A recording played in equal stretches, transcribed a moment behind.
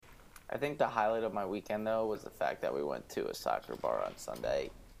I think the highlight of my weekend though was the fact that we went to a soccer bar on Sunday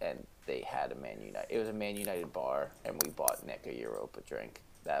and they had a Man United. It was a Man United bar, and we bought Nick a Europa drink.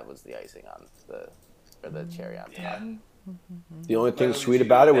 That was the icing on the cherry on top. Yeah. The only thing Did sweet you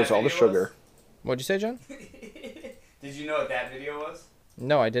about know it what was that all the video sugar. What'd you say, John? Did you know what that video was?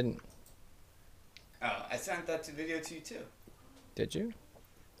 No, I didn't. Oh, I sent that video to you too. Did you?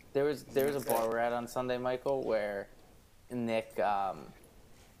 There was a bar we're at on Sunday, Michael, where Nick.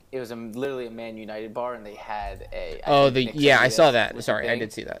 It was literally a Man United bar, and they had a. I saw that. Sorry, I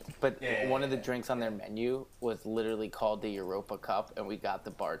did see that. But Yeah, one of the drinks on their menu was literally called the Europa Cup, and we got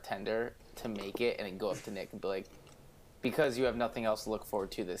the bartender to make it and then go up to Nick and be like, because you have nothing else to look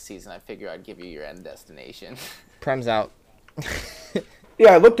forward to this season, I figure I'd give you your end destination. Prem's out.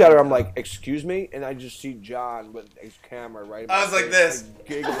 Yeah, I looked at her. I'm like, "Excuse me," and I just see John with his camera right. I was like this. like,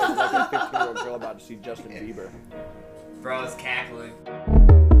 giggling like a 15-year-old girl about to see Justin Bieber. Bro, I was cackling.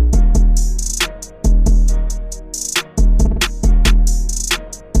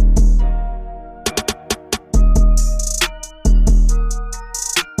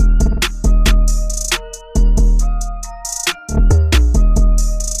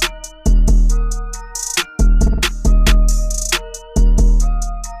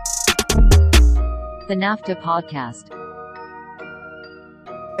 The NAFTA podcast.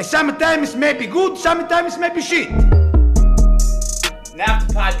 Sometimes may be good, sometimes may be shit. NAFTA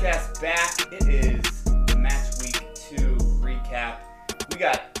podcast back. It is the match week 2 recap. We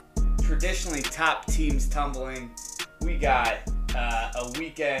got traditionally top teams tumbling. We got a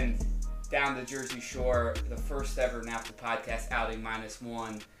weekend down the Jersey Shore, the first ever NAFTA podcast outing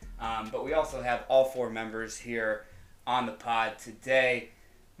 -1. But we also have all 4 members here on the pod today.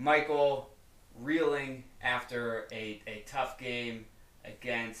 Michael reeling after a tough game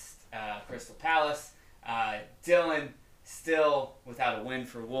against Crystal Palace. Dylan still without a win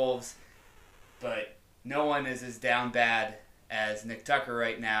for Wolves, but no one is as down bad as Nick Tucker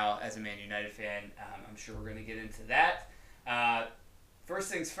right now as a Man United fan. I'm sure we're going to get into that. First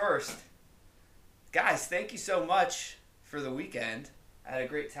things first, guys, thank you so much for the weekend. I had a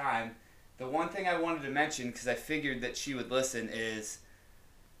great time. The one thing I wanted to mention, because I figured that she would listen, is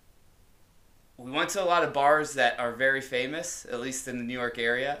we went to a lot of bars that are very famous, at least in the New York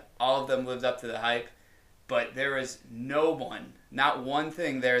area. All of them lived up to the hype, but there was not one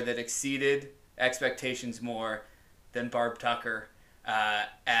thing there that exceeded expectations more than Barb Tucker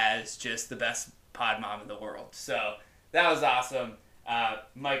as just the best pod mom in the world. So that was awesome.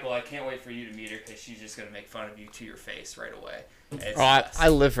 Michael, I can't wait for you to meet her because she's just going to make fun of you to your face right away. I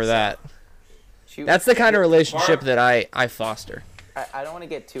live for that. She- That's the kind of relationship that I foster. I don't want to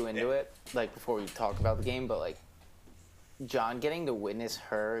get too into it, like, before we talk about the game, but, like, John getting to witness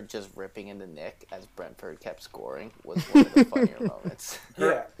her just ripping into Nick as Brentford kept scoring was one of the funnier moments.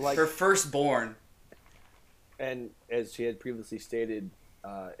 Yeah, like, Her firstborn. and as she had previously stated,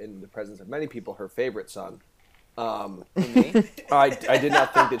 in the presence of many people, her favorite son. Me? I did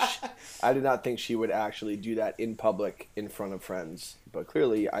not think that I did not think she would actually do that in public in front of friends. But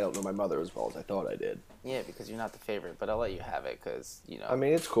clearly, I don't know my mother as well as I thought I did. Yeah, because you're not the favorite, but I'll let you have it because, you know. I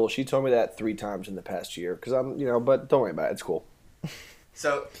mean, it's cool. She told me that 3 times in the past year because but don't worry about it. It's cool.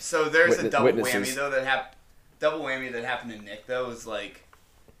 So there's a double Witnesses. whammy though double whammy that happened to Nick though was like,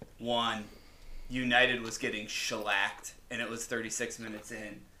 1, United was getting shellacked and it was 36 minutes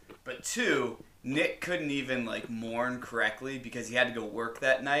in, but 2, Nick couldn't even like mourn correctly because he had to go work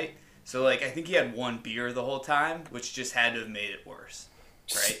that night. So like I think he had 1 beer the whole time, which just had to have made it worse,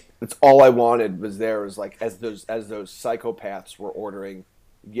 right? That's all I wanted was like as those psychopaths were ordering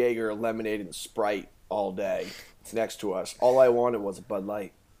Jaeger, lemonade, and Sprite all day next to us. All I wanted was a Bud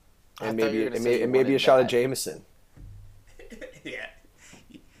Light and maybe a shot of Jameson. Yeah.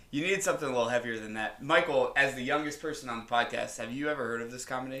 You need something a little heavier than that. Michael, as the youngest person on the podcast, have you ever heard of this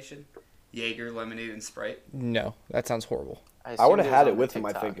combination? Jaeger, lemonade, and Sprite? No, that sounds horrible. I would have had it on with him, I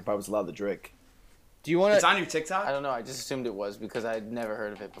TikTok. think, if I was allowed to drink. Do you want It's to? on your TikTok? I don't know. I just assumed it was because I'd never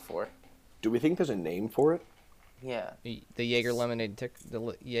heard of it before. Do we think there's a name for it? Yeah. The Jaeger lemonade,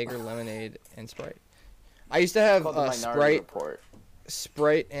 Jaeger lemonade and Sprite. I used to have Called the Minority Sprite, Report.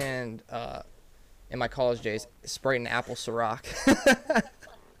 Sprite, and in my college days, Sprite and apple Ciroc.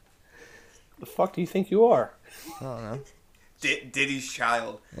 The fuck do you think you are? I don't know. Diddy's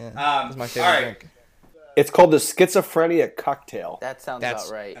child. Yeah, that's my favorite all right. drink. It's called the Schizophrenia Cocktail. That sounds That's-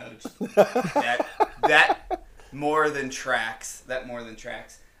 about right. That more than tracks. All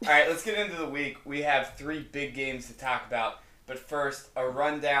right, let's get into the week. We have 3 big games to talk about. But first, a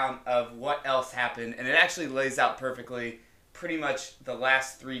rundown of what else happened. And it actually lays out perfectly pretty much the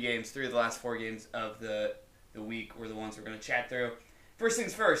last 3 games, 3 of the last 4 games of the week were the ones we're going to chat through. First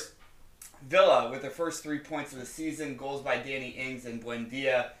things first, Villa with their first 3 points of the season. Goals by Danny Ings and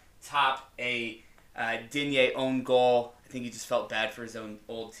Buendia. Top a Digne own goal. I think he just felt bad for his own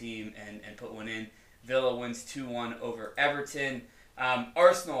old team and put one in. Villa wins 2-1 over Everton.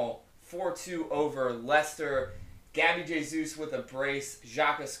 Arsenal 4-2 over Leicester. Gabby Jesus with a brace.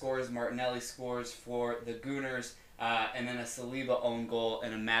 Xhaka scores. Martinelli scores for the Gooners. And then a Saliba own goal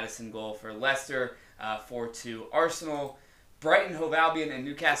and a Madison goal for Leicester. 4-2 Arsenal. Brighton, Hove Albion, and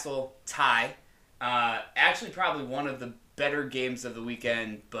Newcastle tie. Actually probably one of the better games of the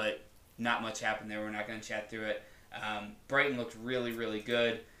weekend, but not much happened there. We're not going to chat through it. Brighton looked really, really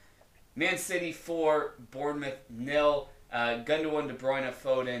good. Man City 4, Bournemouth 0. Gundogan, De Bruyne,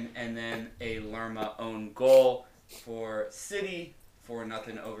 Foden, and then a Lerma own goal for City,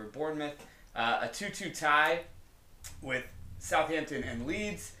 4-0 over Bournemouth. A 2-2 tie with Southampton and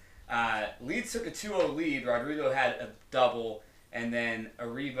Leeds. Leeds took a 2-0 lead. Rodrigo had a double, and then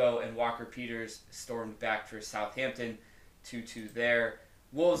Aribo and Walker-Peters stormed back for Southampton. 2-2 there.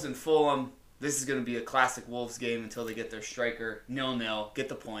 Wolves and Fulham. This is going to be a classic Wolves game until they get their striker. 0-0. Get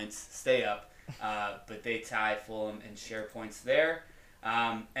the points. Stay up. But they tie Fulham and share points there.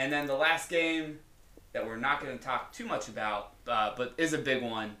 And then the last game that we're not going to talk too much about, but is a big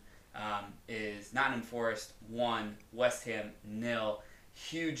one, is Nottingham Forest 1, West Ham 0.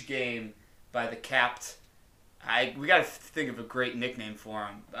 Huge game by the capped. We got to think of a great nickname for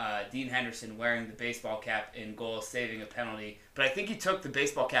him. Dean Henderson wearing the baseball cap in goal, saving a penalty. But I think he took the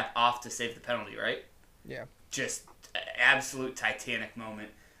baseball cap off to save the penalty, right? Yeah. Just absolute Titanic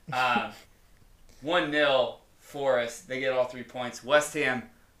moment. 1-0 Forest. They get all 3 points. West Ham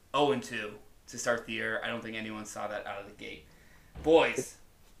 0-2 to start the year. I don't think anyone saw that out of the gate. Boys,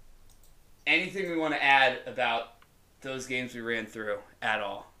 anything we want to add about those games we ran through at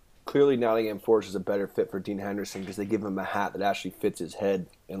all? Clearly, Nottingham Forest is a better fit for Dean Henderson because they give him a hat that actually fits his head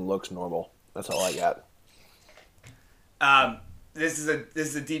and looks normal. That's all I got. This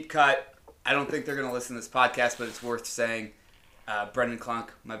is a deep cut. I don't think they're going to listen to this podcast, but it's worth saying. Brendan Clunk,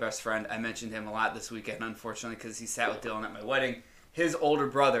 my best friend, I mentioned him a lot this weekend, unfortunately, because he sat with Dylan at my wedding. His older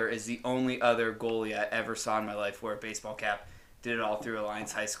brother is the only other goalie I ever saw in my life wear a baseball cap. Did it all through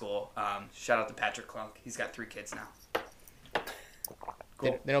Alliance High School. Shout out to Patrick Clunk. He's got 3 kids now.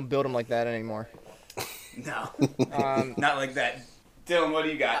 Cool. They don't build them like that anymore. No, not like that. Dylan, what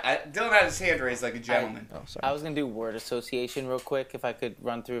do you got? Dylan had his hand raised like a gentleman. Sorry. I was going to do word association real quick if I could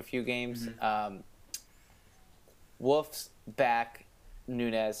run through a few games. Mm-hmm. Wolves back,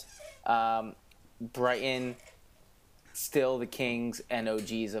 Nunez. Brighton, still the kings and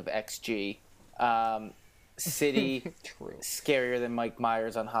OGs of XG. City, True. scarier than Mike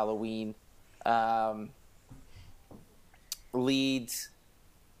Myers on Halloween. Leeds,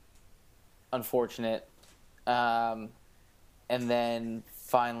 unfortunate. And then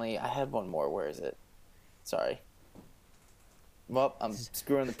finally, I had one more. Where is it? Sorry. Well, I'm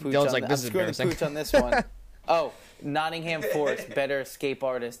screwing the pooch, Dylan's on, like, this is I'm screwing the embarrassing. pooch on this one. Oh, Nottingham Forest, better escape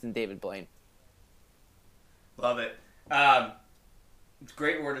artist than David Blaine. Love it.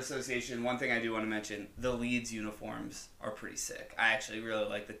 Great word association. One thing I do want to mention, the Leeds uniforms are pretty sick. I actually really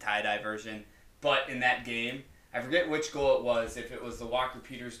like the tie-dye version. But in that game, I forget which goal it was, if it was the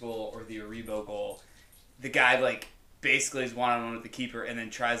Walker-Peters goal or the Aribo goal. The guy, basically is one-on-one with the keeper and then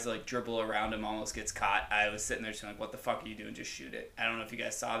tries to, dribble around him, almost gets caught. I was sitting there just like, what the fuck are you doing? Just shoot it. I don't know if you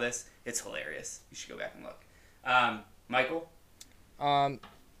guys saw this. It's hilarious. You should go back and look. Michael?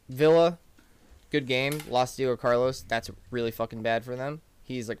 Villa, good game. Lost Diego Carlos. That's really fucking bad for them.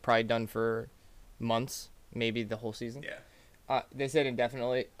 He's probably done for months, maybe the whole season. Yeah. They said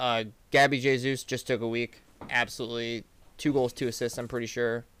indefinitely. Gabby Jesus just took a week. Absolutely. 2 goals, 2 assists, I'm pretty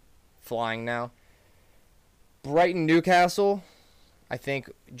sure. Flying now. Brighton, Newcastle. I think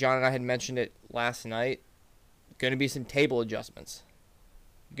John and I had mentioned it last night. Going to be some table adjustments.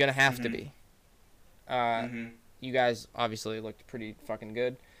 Going to have to be. You guys obviously looked pretty fucking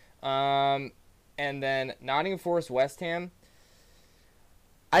good. And then Nottingham Forest, West Ham.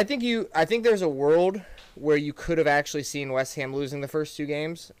 I think there's a world where you could have actually seen West Ham losing the first 2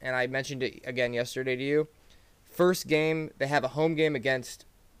 games, and I mentioned it again yesterday to you. First game, they have a home game against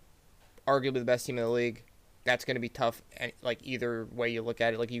arguably the best team in the league. That's going to be tough, either way you look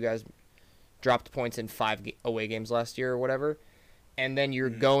at it. You guys dropped points in 5 away games last year or whatever. And then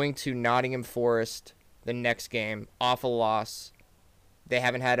you're going to Nottingham Forest the next game, off a loss. They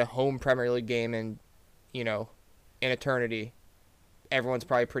haven't had a home Premier League game in eternity. Everyone's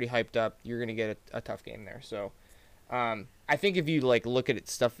probably pretty hyped up. You're going to get a tough game there. So I think if you look at it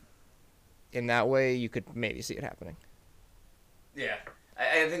stuff in that way, you could maybe see it happening. Yeah.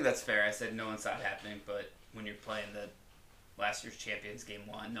 I think that's fair. I said no one saw it happening, but when you're playing the last year's champions game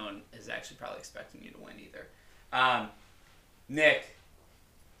 1. No one is actually probably expecting you to win either. Nick,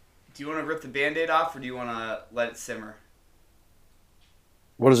 do you want to rip the Band-Aid off, or do you want to let it simmer?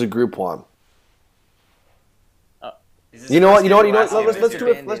 What does a group want? You know what? Let's do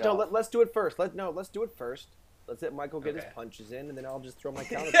it. Let's do it first. Let's do it first. Let's let Michael get his punches in, and then I'll just throw my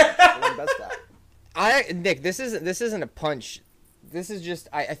counter punch. Nick, this isn't a punch. This is just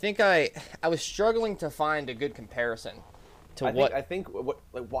I think I was struggling to find a good comparison to I think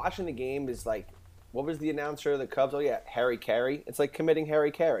watching the game is like, what was the announcer of the Cubs? Oh yeah, Harry Carey. It's like committing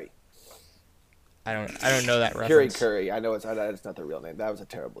Harry Carey. I don't know that reference. Curry. I know it's not the real name. That was a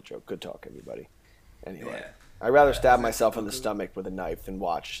terrible joke. Good talk, everybody. Anyway. Yeah. I'd rather stab myself in the stomach with a knife than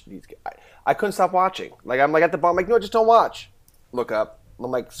watch these guys. I couldn't stop watching. Like, I'm like at the bottom, like, no, just don't watch. Look up. I'm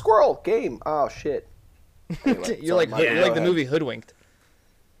like, squirrel, game. Oh, shit. Anyway, you're like the movie Hoodwinked.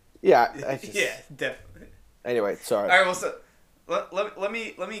 Yeah. Yeah, definitely. Anyway, sorry. All right, well, so let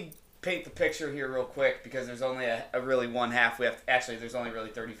me paint the picture here real quick, because there's only a really one half. There's only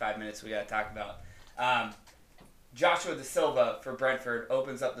really 35 minutes we got to talk about. Joshua Da Silva for Brentford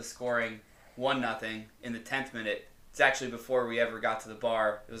opens up the scoring 1-0 in the 10th minute. It's actually before we ever got to the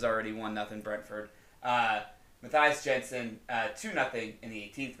bar. It was already 1-0 Brentford. Matthias Jensen, 2-0 in the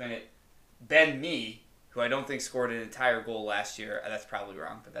 18th minute. Ben Mee, who I don't think scored an entire goal last year. That's probably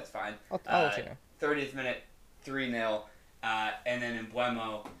wrong, but that's fine. I'll let you know. 30th minute, 3-0. And then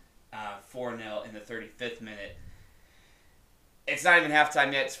Embuemo, 4-0 in the 35th minute. It's not even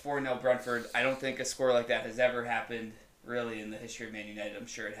halftime yet. It's 4-0 Brentford. I don't think a score like that has ever happened really in the history of Man United. I'm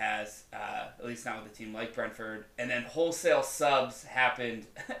sure it has, at least not with a team like Brentford. And then wholesale subs happened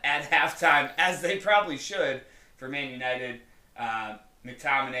at halftime, as they probably should, for Man United.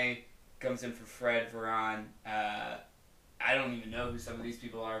 McTominay comes in for Fred Varane. I don't even know who some of these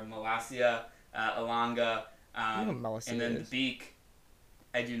people are. Malacia, Elanga, and then the Beak.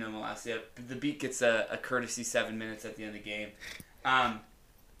 I do know Malacia. The Beak gets a courtesy 7 minutes at the end of the game.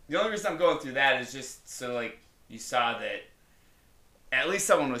 The only reason I'm going through that is just so, like, you saw that at least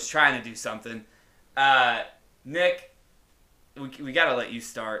someone was trying to do something. Nick, we got to let you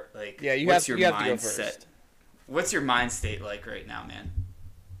start. Like, yeah, you what's have your to go mindset? first. What's your mind state like right now, man?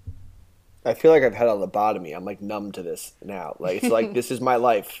 I feel like I've had a lobotomy. I'm like numb to this now. Like, it's like this is my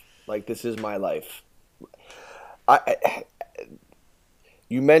life. Like, this is my life.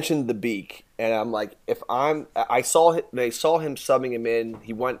 You mentioned the Beak, and I'm like, they saw him subbing him in.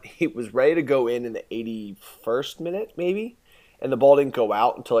 He was ready to go in the 81st minute, maybe, and the ball didn't go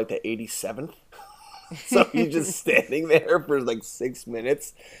out until like the 87th. So he's just standing there for like 6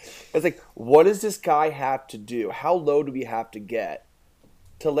 minutes. It's like, what does this guy have to do? How low do we have to get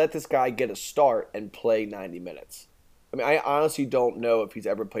to let this guy get a start and play 90 minutes? I mean, I honestly don't know if he's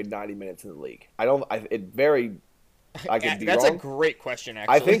ever played 90 minutes in the league. I could be That's wrong. a great question,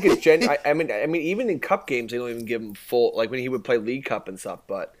 actually. I think it's I mean, even in cup games, they don't even give him full, like when he would play League Cup and stuff.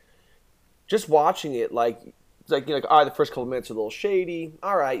 But just watching it, it's like, all right, the first couple minutes are a little shady.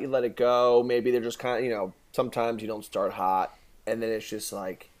 All right, you let it go. Maybe they're just kind of, sometimes you don't start hot, and then it's just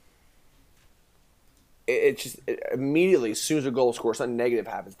like, immediately as soon as a goal scores, something negative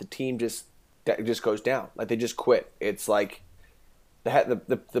happens, the team just goes down. Like, they just quit. It's like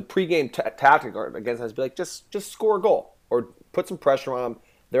the pregame tactic against us be like, just score a goal or put some pressure on them.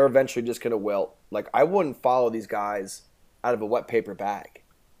 They're eventually just going to wilt. Like, I wouldn't follow these guys out of a wet paper bag.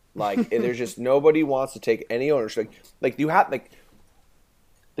 Like, there's just nobody wants to take any ownership. Like you have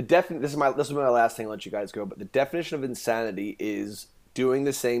this is my last thing. I'll let you guys go. But the definition of insanity is doing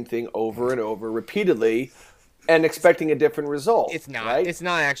the same thing over and over repeatedly and expecting a different result. It's not. Right? It's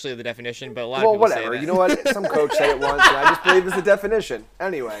not actually the definition, but a lot of people say that. You know what? Some coach said it once, and I just believe it's the definition.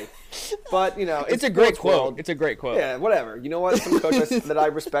 Anyway, but it's a great quote. It's a great quote. Yeah, whatever. You know what? Some coach that I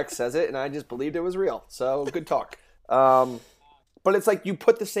respect says it, and I just believed it was real. So good talk. But it's like you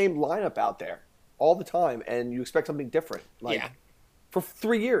put the same lineup out there all the time, and you expect something different. For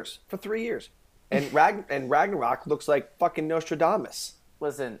 3 years. And Ragnarok looks like fucking Nostradamus.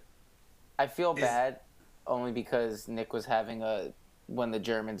 Listen, I feel bad only because Nick was having when the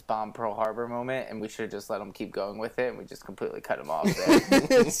Germans bombed Pearl Harbor moment, and we should have just let him keep going with it, and we just completely cut him off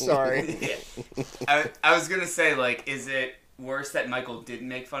there. Sorry. Yeah. I was going to say, like, is it worse that Michael didn't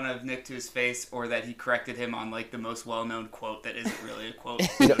make fun of Nick to his face, or that he corrected him on, like, the most well-known quote that isn't really a quote?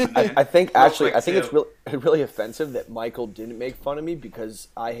 I think it's really offensive that Michael didn't make fun of me, because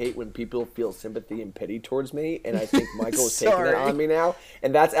I hate when people feel sympathy and pity towards me, and I think Michael is taking that on me now,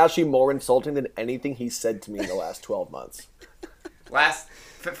 and that's actually more insulting than anything he said to me in the last 12 months.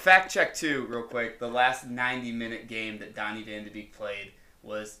 Fact check too, real quick. The last 90-minute game that Donny Van de Beek played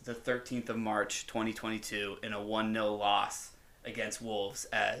was the 13th of March, 2022, in a 1-0 loss against Wolves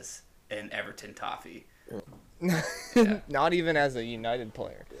as an Everton toffee. Not even as a United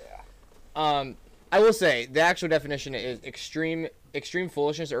player. Yeah. I will say the actual definition is extreme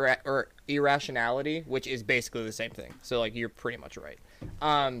foolishness or irrationality, which is basically the same thing. So like you're pretty much right.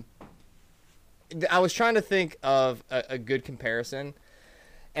 I was trying to think of a good comparison,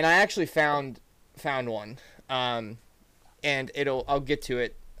 and I actually found one. And I'll get to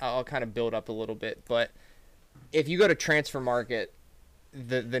it. I'll kind of build up a little bit, but if you go to Transfer Market,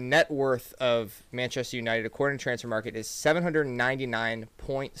 the net worth of Manchester United, according to Transfer Market, is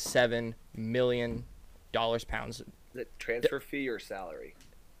 $799.7 million pounds. Is it transfer fee or salary?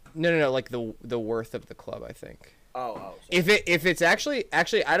 No, like the worth of the club, I think. Oh. If it's actually I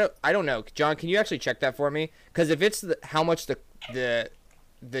don't know. John, can you actually check that for me? Because if it's how much the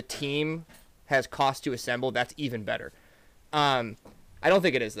team has cost to assemble, that's even better. I don't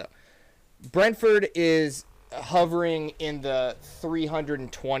think it is though. Brentford is hovering in the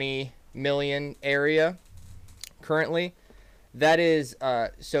 320 million area currently. That is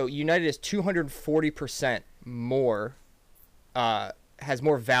so United is 240% more has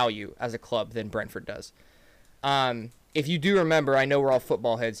more value as a club than Brentford does. If you do remember, I know we're all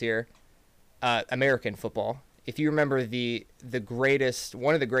football heads here, American football. If you remember one of the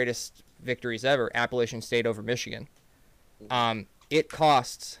greatest victories ever, Appalachian State over Michigan, it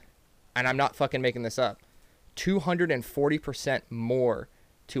costs, and I'm not fucking making this up, 240% more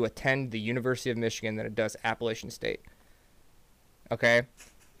to attend the University of Michigan than it does Appalachian State. Okay?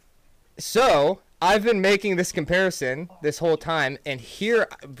 So, I've been making this comparison this whole time, and here,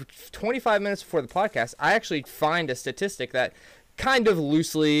 25 minutes before the podcast, I actually find a statistic that kind of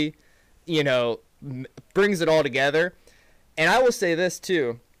loosely, brings it all together. And I will say this,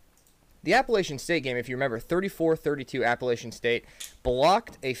 too. The Appalachian State game, if you remember, 34-32 Appalachian State,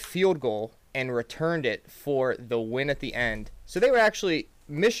 blocked a field goal and returned it for the win at the end. So they were actually,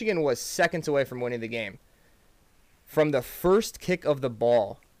 Michigan was seconds away from winning the game. From the first kick of the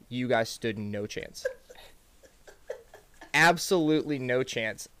ball, you guys stood no chance. Absolutely no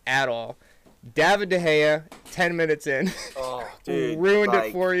chance at all. David De Gea, 10 minutes in, ruined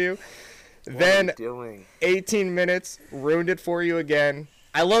it for you. Then 18 minutes, ruined it for you again.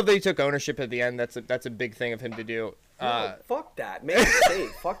 I love that he took ownership at the end. That's a big thing of him to do. No, fuck that, man. Hey,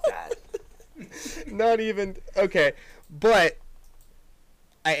 fuck that. Not even okay, but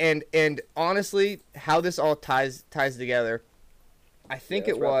and honestly, how this all ties together, I think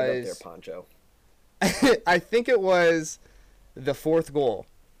it was. There, Poncho. I think it was the fourth goal,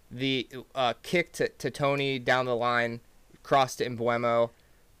 the kick to Tony down the line, cross to Mbeumo,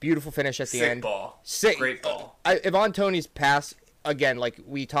 beautiful finish at the end. Great ball. Ivan Toney's pass. Again, like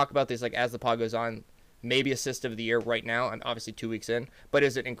we talk about this, like as the pod goes on, maybe assist of the year right now. I'm obviously 2 weeks in, but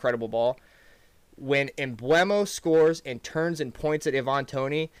is an incredible ball. When Mbeumo scores and turns and points at Ivan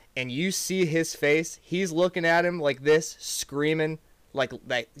Toney, and you see his face, he's looking at him like this, screaming like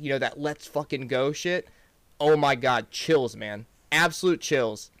that, that let's fucking go shit. Oh my god, chills, man, absolute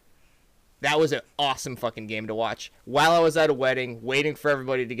chills. That was an awesome fucking game to watch while I was at a wedding, waiting for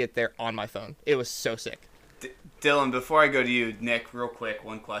everybody to get there on my phone. It was so sick. Dylan, before I go to you, Nick, real quick,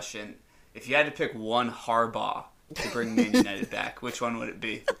 one question. If you had to pick one Harbaugh to bring Man United back, which one would it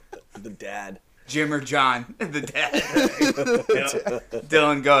be? The dad. Jim or John? The dad.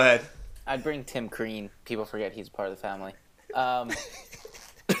 Dylan, go ahead. I'd bring Tim Crean. People forget he's part of the family. So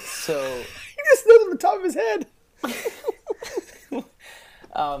he just knows on the top of his head.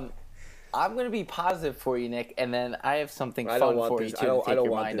 I'm going to be positive for you, Nick, and then I have something fun for you, too, to take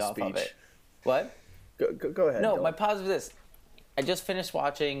your mind off of it. What? Go ahead. No, Dylan. my positive is this. I just finished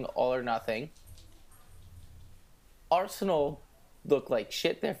watching All or Nothing. Arsenal looked like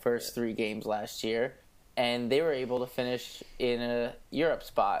shit their first 3 games last year, and they were able to finish in a Europe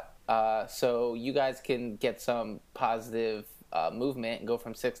spot. So you guys can get some positive movement and go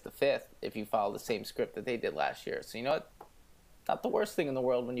from 6th to 5th if you follow the same script that they did last year. So you know what? Not the worst thing in the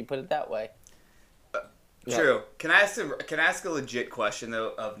world when you put it that way. True. Can I ask a legit question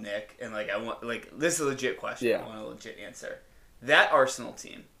though of Nick? And this is a legit question. Yeah. I want a legit answer. That Arsenal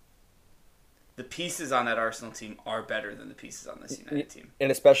team, the pieces on that Arsenal team are better than the pieces on this United team.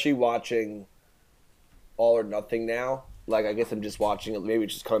 And especially watching All or Nothing now. Like, I guess I'm just watching it. Maybe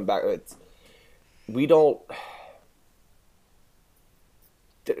it's just coming back. We don't.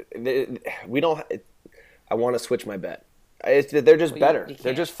 I want to switch my bet. They're just better.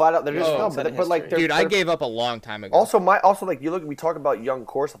 They're just flat out. They're just but like, dude, I gave up a long time ago. Also, like you look. We talk about young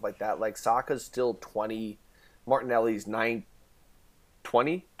core stuff like that. Like Saka's still 20, Martinelli's 19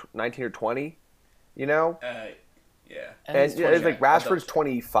 or 20. You know. Yeah. And he's it's like 29. Rashford's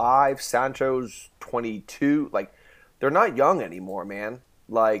 25, Sancho's 22. Like, they're not young anymore, man.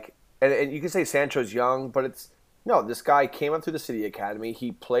 Like, and you can say Sancho's young, but it's no. This guy came up through the City Academy.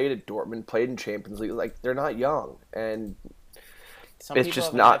 He played at Dortmund, played in Champions League. Like, they're not young, and Some it's people just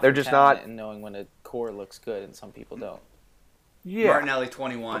have a not. They're different just talent not. in knowing when a core looks good, and some people don't. Yeah, Martinelli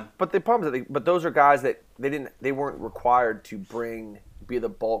 21. but the problem is, but those are guys that they weren't required to be the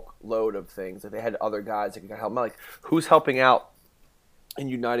bulk load of things. If they had other guys that could help them out, like who's helping out in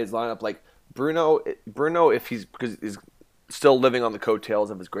United's lineup, like Bruno, if he's because he's still living on the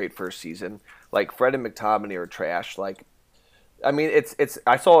coattails of his great first season. Like Fred and McTominay are trash. Like, I mean, it's.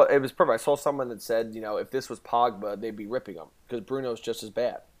 I saw it was perfect. I saw someone that said, if this was Pogba, they'd be ripping him because Bruno's just as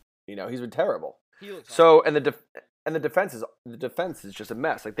bad. He's been terrible. So and the defense is just a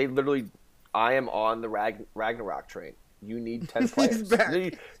mess. Like they literally, I am on the Ragnarok train. You need 10 players.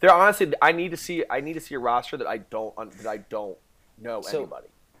 They're honestly. I need to see a roster that I don't know anybody.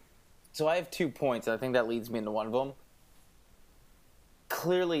 So I have 2 points, and I think that leads me into one of them.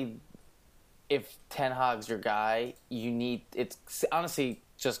 Clearly, if Ten Hag's your guy, it's honestly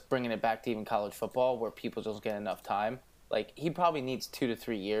just bringing it back to even college football where people don't get enough time. Like, he probably needs 2 to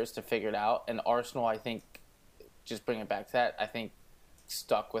 3 years to figure it out. And Arsenal, I think, just bring it back to that, I think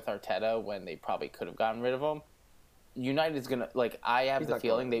stuck with Arteta when they probably could have gotten rid of him. United's going to, I have the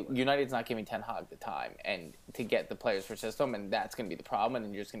feeling United's not giving Ten Hag the time and to get the players for system, and that's going to be the problem, and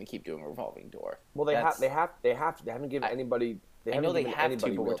then you're just going to keep doing a revolving door. Well, they have to. They haven't given anybody. I know they have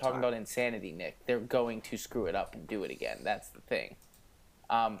to, but we're talking about insanity, Nick. They're going to screw it up and do it again. That's the thing.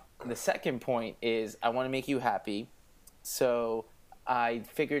 The second point is I want to make you happy. So I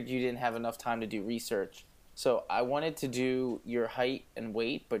figured you didn't have enough time to do research. So I wanted to do your height and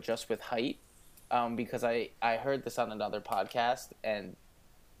weight, but just with height, because I heard this on another podcast, and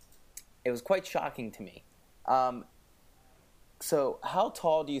it was quite shocking to me. So how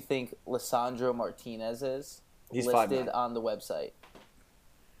tall do you think Lisandro Martinez is? He's listed 5'9". on the website.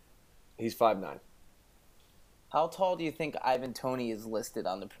 He's 5'9". How tall do you think Ivan Toney is listed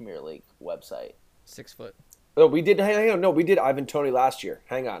on the Premier League website? 6 foot. Oh, we did. Hang on, no, we did Ivan Toney last year.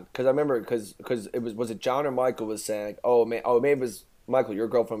 Hang on, because I remember because it was it John or Michael was saying, maybe it was Michael, your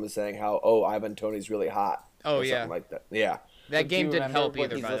girlfriend was saying how Ivan Toney's really hot. Oh or yeah, something like that. Yeah. That Do game you didn't remember help what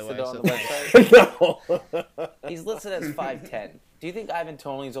either, he's by the way. listed on So the website? No. He's listed as 5'10". Do you think Ivan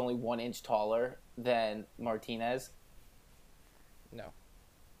Toney is only 1 inch taller than Martinez? no,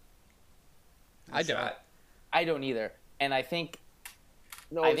 I don't. I don't either, and I think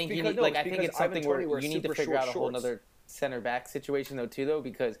No, I it's think you because- need, no, I think it's something Ivan where Toney wears you need to super figure out a short whole shorts. other center back situation though,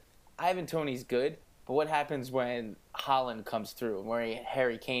 because Ivan Toney's good, but what happens when Haaland comes through and where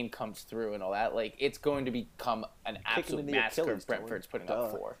Harry Kane comes through and all that? Like, it's going to become an absolute in the massacre Achilles, Brentford's putting Duh.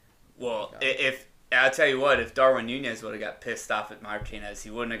 up for. Well, if I'll tell you what, if Darwin Nunez would have got pissed off at Martinez, he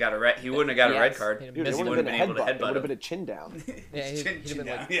wouldn't have got a red. He wouldn't have got a red Yes. card Dude, because it he would wouldn't have have been been a able to headbutt. It would headbutt have him. been a chin down. Yeah, he'd Chin have been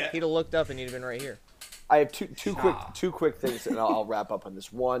down, like, yeah. he'd have looked up and he'd have been right here. I have two quick things, and I'll wrap up on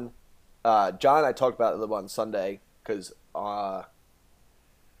this. One, John and I talked about it on Sunday because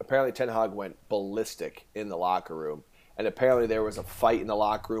apparently Ten Hag went ballistic in the locker room, and apparently there was a fight in the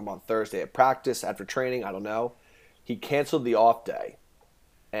locker room on Thursday at practice after training. I don't know. He canceled the off day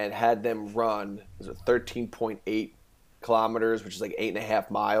and had them run 13.8 kilometers, which is like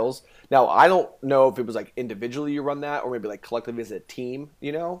 8.5 miles. Now, I don't know if it was like individually you run that or maybe like collectively as a team,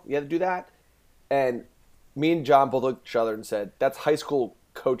 you had to do that. And me and John both looked at each other and said, that's high school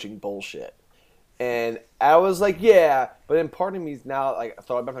coaching bullshit. And I was like, yeah. But then part of me's now, like, I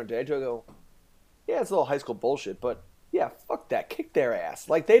thought about it today. I go, yeah, it's a little high school bullshit, but yeah, fuck that. Kick their ass.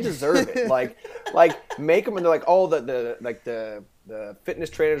 Like, they deserve it. like make them, and they're like, oh, the fitness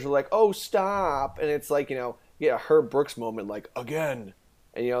trainers were like, oh, stop. And it's like, Herb Brooks moment, like, again.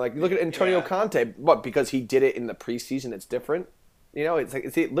 And, like, look at Antonio Conte. What, because he did it in the preseason, it's different? It's like,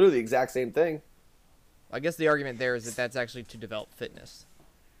 it's literally the exact same thing. I guess the argument there is that that's actually to develop fitness.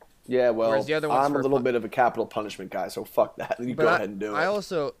 Yeah, well, Whereas the other one's I'm a for little fun. bit of a capital punishment guy, so fuck that. You But go ahead and do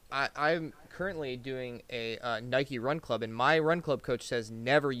it. I'm currently doing a Nike run club, and my run club coach says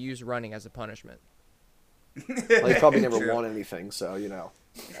never use running as a punishment. Well, he probably never True. won anything, so, I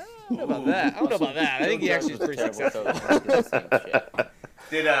don't know about that. I don't know about that. I think he actually is pretty successful.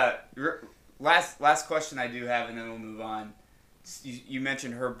 Did last question I do have, and then we'll move on. You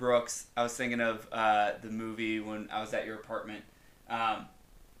mentioned Herb Brooks. I was thinking of the movie when I was at your apartment.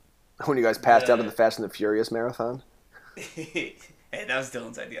 When you guys passed out in the Fast and the Furious marathon? Hey, that was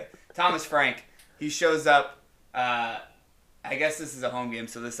Dylan's idea. Thomas Frank. He shows up. I guess this is a home game,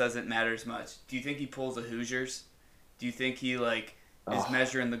 so this doesn't matter as much. Do you think he pulls a Hoosiers? Do you think he is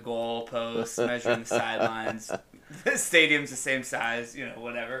measuring the goal posts, measuring the sidelines, The stadium's the same size,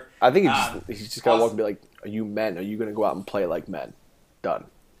 whatever. I think he's just gotta walk also- and be like, "Are you men? Are you gonna go out and play like men?" Done.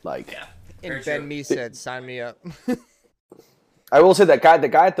 Like, Yeah. And Very Ben true. Me said, "Sign me up." I will say that the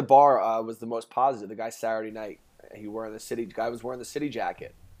guy at the bar was the most positive. The guy Saturday night, the guy was wearing the city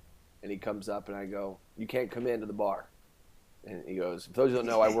jacket, and he comes up and I go, "You can't come into the bar." And he goes, "For those who don't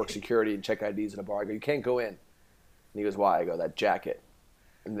know, I work security and check IDs in a bar." I go, "You can't go in." And he goes, "Why?" I go, "That jacket."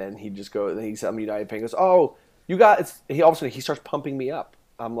 And then he just goes, then he said, "I'm United fan." He goes, "Oh, you got it." He all of a sudden he starts pumping me up.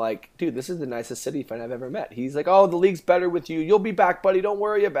 I'm like, "Dude, this is the nicest City fan I've ever met." He's like, "Oh, the league's better with you. You'll be back, buddy. Don't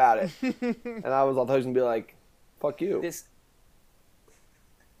worry about it." And I thought he was gonna be like, "Fuck you."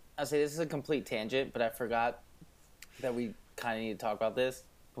 I'll say this is a complete tangent, but I forgot that we kind of need to talk about this.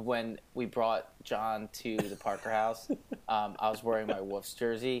 When we brought John to the Parker house, I was wearing my Wolves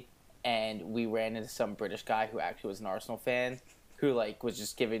jersey, and we ran into some British guy who actually was an Arsenal fan, who was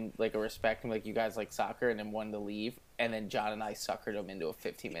just giving a respect and you guys like soccer, and then wanted to leave, and then John and I suckered him into a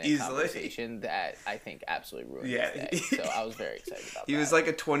 15-minute Easily. conversation that I think absolutely ruined Yeah. his day. So I was very excited about that. He was like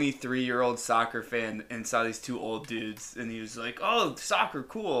a 23-year-old soccer fan and saw these two old dudes, and he was like, "Oh, soccer,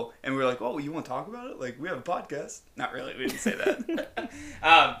 cool." And we were like, "Oh, you want to talk about it? Like, we have a podcast." Not really. We didn't say that.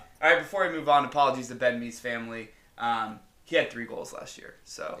 All right, before we move on, apologies to Ben Me's family. He had 3 goals last year,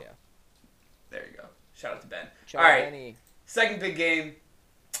 so Yeah. there you go. Shout out to Ben. Shout All out right, Benny. second big game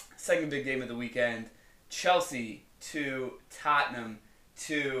of the weekend. Chelsea to Tottenham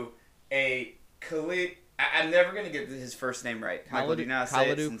to a Khalid. I'm never gonna get his first name right. Michael, do you know how to say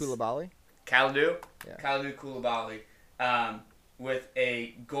it? Kalidou Koulibaly. Kalidou? Yeah. Kalidou Koulibaly. With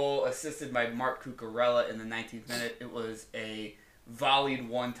a goal assisted by Mark Cucurella in the 19th minute. It was a volleyed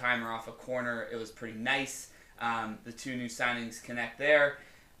one-timer off a corner. It was pretty nice. The two new signings connect there.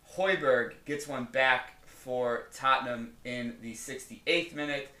 Højbjerg gets one back for Tottenham in the 68th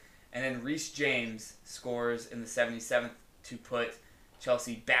minute. And then Reece James scores in the 77th to put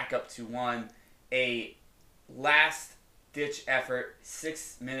Chelsea back up to 1. A last-ditch effort,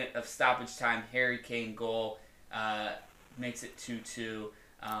 6 minute of stoppage time, Harry Kane goal makes it 2-2.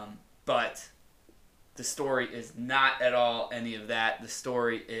 But the story is not at all any of that. The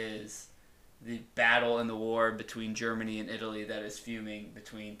story is the battle and the war between Germany and Italy that is fuming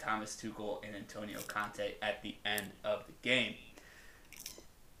between Thomas Tuchel and Antonio Conte at the end of the game.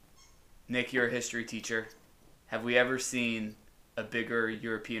 Nick, you're a history teacher. Have we ever seen a bigger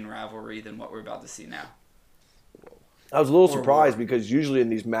European rivalry than what we're about to see now? I was a little Or surprised war. because usually in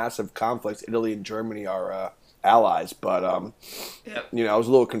these massive conflicts, Italy and Germany are allies. But Yep. I was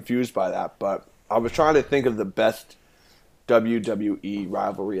a little confused by that. But I was trying to think of the best WWE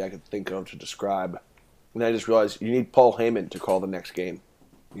rivalry I could think of to describe, and I just realized you need Paul Heyman to call the next game.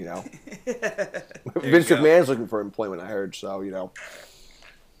 Vince go. McMahon's looking for employment, I heard. So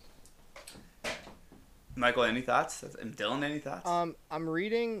Michael, any thoughts? And Dylan, any thoughts? I'm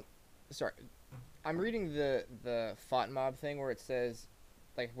reading the FOTMob thing where it says,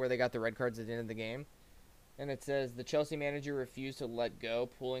 where they got the red cards at the end of the game, and it says the Chelsea manager refused to let go,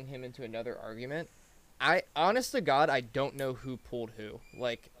 pulling him into another argument. Honest to God, I don't know who pulled who.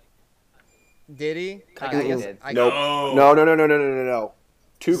 Did he? Kinda did. Nope. No.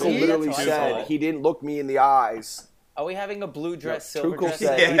 Tuchel See? literally That's what I said thought. he didn't look me in the eyes. Are we having a blue dress, silver Tuchel dress?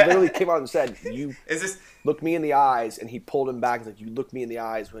 said Yeah. he literally came out and said, "You Is this look me in the eyes," and he pulled him back. He's like, "You look me in the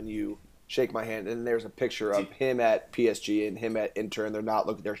eyes when you shake my hand." And there's a picture of him at PSG and him at Inter, and they're not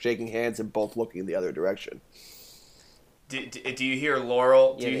looking. They're shaking hands and both looking in the other direction. do you hear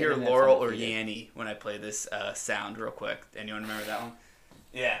Laurel? Yeah, Do you the hear internet's Laurel or undefeated. Yanny when I play this sound real quick? Anyone remember that one?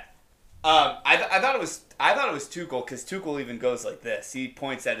 Yeah. I thought it was Tuchel because Tuchel even goes like this. He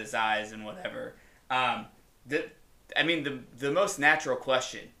points at his eyes and whatever. The most natural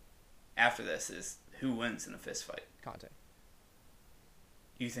question after this is who wins in a fist fight. Conte.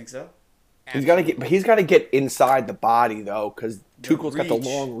 You think so? He's got to get inside the body though, because The Tuchel's got the reach.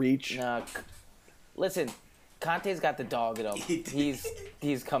 long reach. No, listen, Conte's got the dog in him.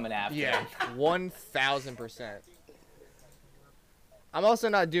 He's coming after Yeah, him. 1000%. I'm also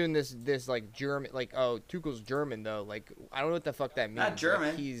not doing this German Tuchel's German though. I don't know what the fuck that means. Not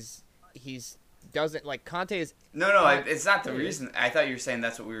German. He's doesn't Conte is No, it's not the reason. I thought you were saying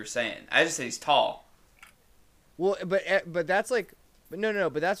that's what we were saying. I just said he's tall. well, but that's but no,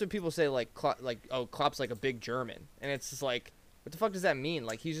 but that's what people say Klopp's like a big German, and it's just what the fuck does that mean?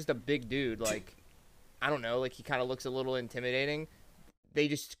 He's just a big dude. I don't know. He kind of looks a little intimidating. They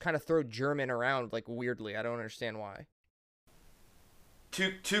just kind of throw German around weirdly. I don't understand why.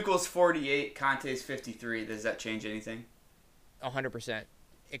 Tuchel's 48, Conte's 53. Does that change anything? 100%.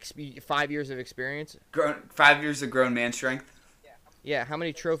 5 years of experience. 5 years of grown man strength. Yeah, how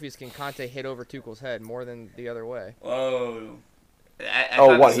many trophies can Conte hit over Tuchel's head? More than the other way. Whoa. I Oh,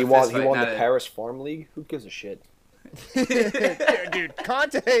 thought what? this He was a won. fist He fight, won the not a- Paris Farm League. Who gives a shit? Dude,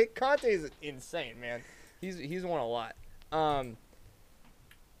 Conte is insane, man. He's won a lot.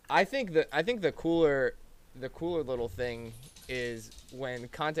 I think the cooler little thing is when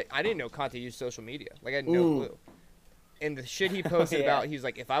Conte. I didn't know Conte used social media. Like I had no clue. And the shit he posted about, he's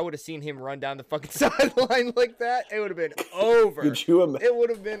like, if I would have seen him run down the fucking sideline like that, it would have been over. Could you imagine? It would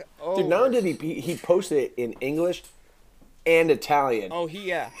have been over. Dude, not only did he posted it in English and Italian. Oh,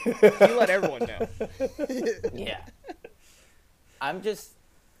 he let everyone know. Yeah. I'm just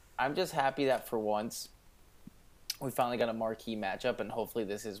happy that for once we finally got a marquee matchup, and hopefully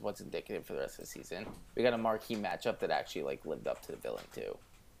this is what's indicative for the rest of the season. We got a marquee matchup that actually like lived up to the billing too,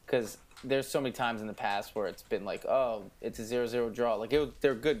 because there's so many times in the past where it's been like, oh, it's a 0-0 draw. Like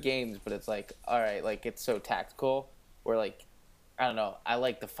they're good games, but it's like, all right, like it's so tactical. Where like, I don't know. I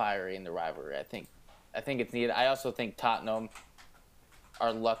like the fiery and the rivalry. I think it's needed. I also think Tottenham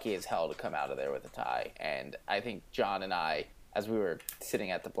are lucky as hell to come out of there with a tie, and I think John and I, as we were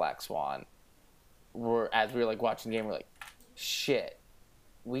sitting at the Black Swan, as we were like watching the game, we're like, shit.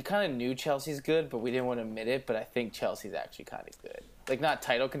 We kind of knew Chelsea's good, but we didn't want to admit it. But I think Chelsea's actually kind of good. Like not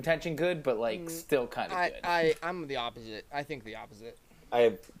title contention good, but like still kind of good. I'm the opposite. I think the opposite.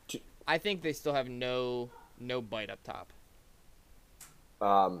 I think they still have no bite up top.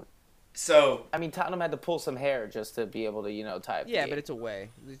 have. So I mean, Tottenham had to pull some hair just to be able to tie up. Yeah, the but game. it's away.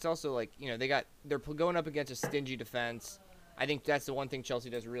 It's also like they're going up against a stingy defense. I think that's the one thing Chelsea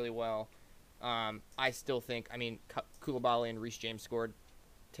does really well. I still think. I mean, Koulibaly and Reece James scored.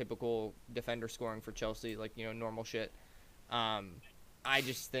 Typical defender scoring for Chelsea, like normal shit. I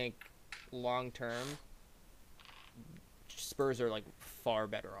just think long term, Spurs are like far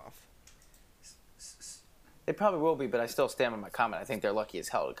better off. They probably will be, but I still stand by my comment. I think they're lucky as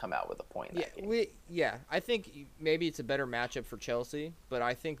hell to come out with a point. In that game. I think maybe it's a better matchup for Chelsea, but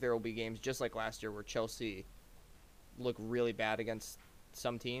I think there will be games just like last year where Chelsea look really bad against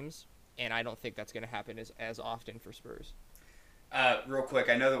some teams, and I don't think that's going to happen as often for Spurs. real quick,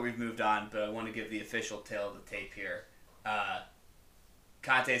 I know that we've moved on, but I want to give the official tale of the tape here.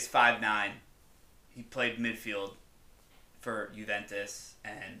 Conte's 5'9". He played midfield for Juventus,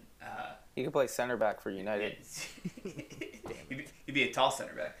 and he can play center back for United. he'd be a tall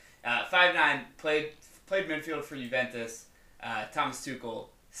center back. 5'9", played midfield for Juventus. Thomas Tuchel,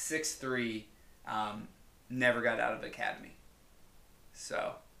 6'3", never got out of academy.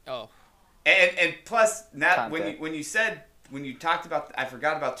 So. Oh. And plus, that Conte. when you talked about, I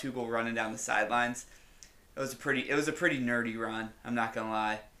forgot about Tuchel running down the sidelines. It was a pretty nerdy run. I'm not gonna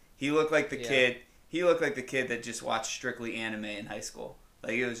lie. He looked like the kid. He looked like the kid that just watched strictly anime in high school.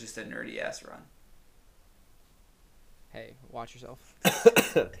 Like, it was just a nerdy ass run. Hey, watch yourself.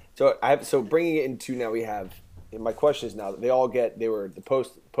 So bringing it into now we have. And my question is now they were the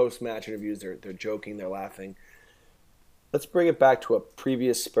post match interviews. They're joking. They're laughing. Let's bring it back to a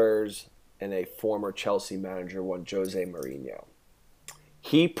previous Spurs and a former Chelsea manager, one Jose Mourinho.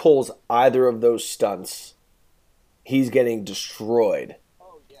 He pulls either of those stunts, he's getting destroyed.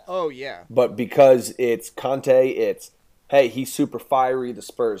 Oh, yeah. But because it's Conte, it's, hey, he's super fiery, the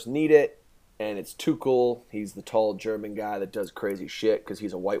Spurs need it. And it's Tuchel, he's the tall German guy that does crazy shit because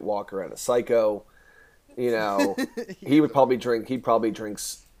he's a White Walker and a psycho. You know, he probably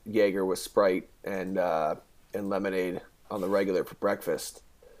drinks Jaeger with Sprite and lemonade on the regular for breakfast.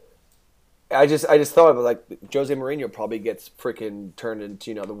 I just thought of it, like Jose Mourinho probably gets freaking turned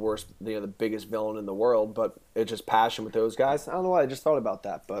into the worst, the biggest villain in the world, but it's just passion with those guys. I don't know why I just thought about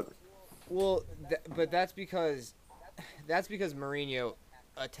that, but but that's because Mourinho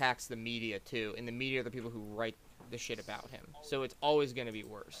attacks the media too, and the media are the people who write the shit about him. So it's always going to be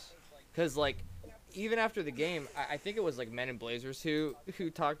worse. Because even after the game, I think it was Men in Blazers who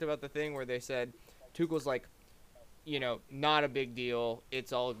talked about the thing where they said Tuchel's not a big deal,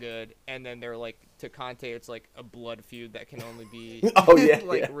 it's all good, and then they're to Conte it's a blood feud that can only be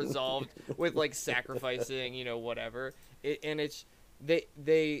resolved with sacrificing whatever. I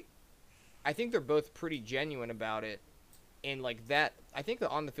think they're both pretty genuine about it, and that I think the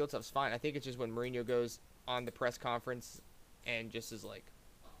on the field stuff's fine. I think it's just when Mourinho goes on the press conference and just is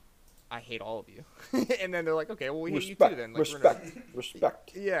I hate all of you. And then they're okay, well, we hate you too then. Respect.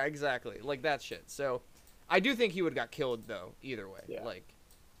 Yeah, exactly. That shit. So I do think he would have got killed though, either way. Yeah.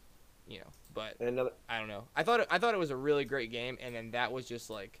 But Another, I don't know. I thought it was a really great game, and then that was just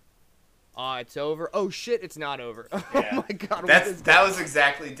it's over. Oh shit, it's not over. Yeah. Oh my god. That was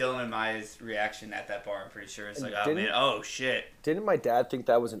exactly Dylan and Maya's reaction at that bar. I'm pretty sure it's oh shit. Didn't my dad think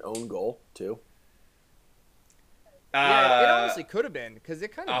that was an own goal too? Yeah, it honestly could have been because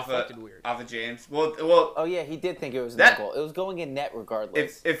it kind of deflected weird. Off of James. Well. Oh yeah, he did think it was That- an goal. It was going in net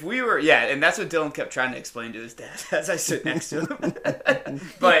regardless. If we were, yeah, and that's what Dylan kept trying to explain to his dad as I sit next to him.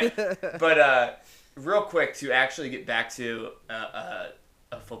 but real quick to actually get back to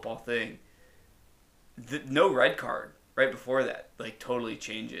a football thing, no red card right before that like totally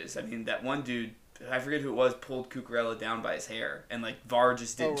changes. I mean, that one dude, I forget who it was, pulled Cucurella down by his hair, and like VAR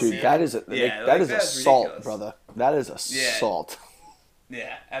just didn't. see Dude, it. that is that is that's assault, ridiculous. brother. That is assault.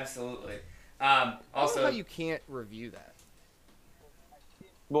 Yeah, absolutely. I don't know Also, how you can't review that.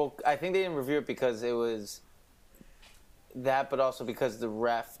 Well, I think they didn't review it because it was that, but also because the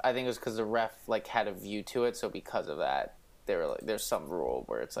ref. I think it was because the ref like had a view to it, so because of that, they were like, "There's some rule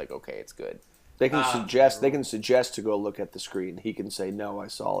where it's like, okay, it's good." They can suggest. They can suggest to go look at the screen. He can say, "No, I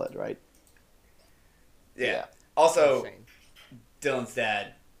saw it." Right? yeah. Also, Insane. Dylan's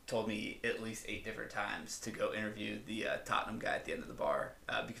dad told me at least 8 different times to go interview the Tottenham guy at the end of the bar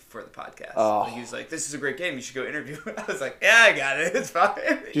for the podcast. Oh. He was like, "This is a great game. You should go interview." I was like, "Yeah, I got it. It's fine."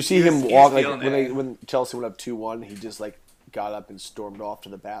 Did you see him He was walk like feeling it. when Chelsea went up 2-1? He just like got up and stormed off to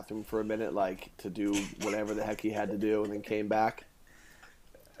the bathroom for a minute, like to do whatever the heck he had to do, and then came back.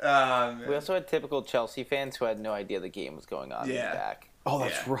 We also had typical Chelsea fans who had no idea the game was going on in Yeah. the back. Oh,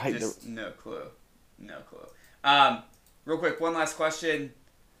 that's Yeah, right. just no clue. No clue. Real quick, one last question.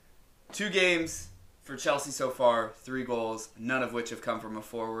 2 games for Chelsea so far, 3 goals, none of which have come from a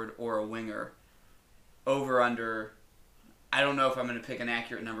forward or a winger. Over under, I don't know if I'm going to pick an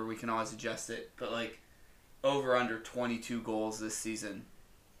accurate number. We can always adjust it. But like over under 22 goals this season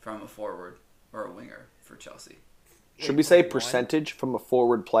from a forward or a winger for Chelsea. Should we say percentage from a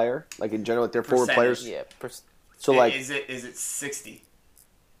forward player, like in general, like their forward Percentage. players? Yeah, So like, Is it 60?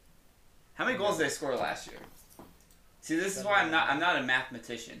 How many goals did they score last year? See, this is why I'm not a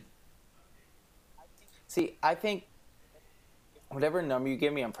mathematician. see, I think whatever number you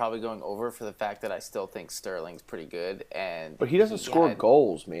give me, I'm probably going over for the fact that I still think Sterling's pretty good, and but he doesn't score had-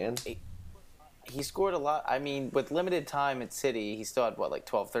 goals, man. He scored a lot. I mean, with limited time at City, he still had what, like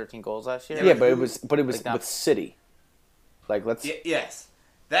 12, 13 goals last year. Yeah, but it was Like, not- with City. Like let's. Yes,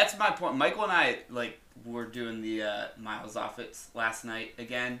 that's my point. Michael and I were doing the Miles Offits last night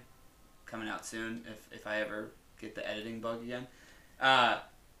again, coming out soon if I ever get the editing bug again.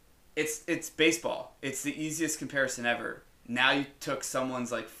 It's baseball. It's the easiest comparison ever. Now you took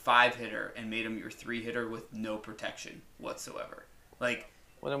someone's like 5-hitter and made him your 3-hitter with no protection whatsoever. Like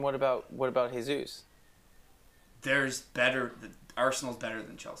Well, then what about Jesus? Arsenal's better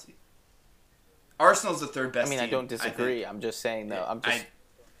than Chelsea. Arsenal's the third best I mean, team. I don't disagree. think. I'm just saying though. Yeah, I'm just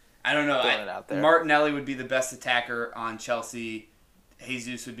I don't know. throwing it out there. Martinelli would be the best attacker on Chelsea.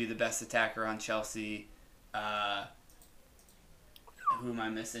 Jesus would be the best attacker on Chelsea. Who am I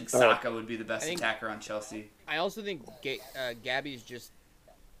missing? Saka would be the best I think- attacker on Chelsea. I also think Gabby's just,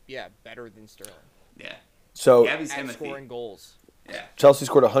 better than Sterling Yeah. So Gabby's at Timothy. scoring goals. Yeah. Chelsea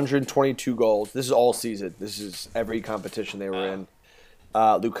scored 122 goals. This is all season. This is every competition they were in.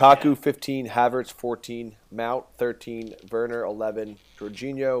 Lukaku 15, Havertz 14, Mount 13, Werner 11,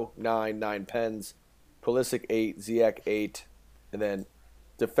 Jorginho 9 pens, Pulisic 8, Ziyech 8, and then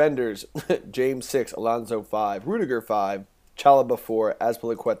defenders James 6, Alonso 5, Rudiger 5, Chalobah 4,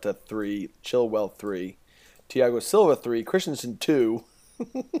 Azpilicueta 3, Chilwell 3, Thiago Silva 3, Christensen 2.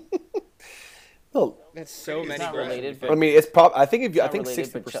 Oh, That's so many not goals. related, I mean, it's I think not related,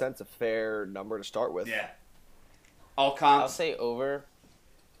 60% is a fair number to start with. Yeah. All I'll comps. say over.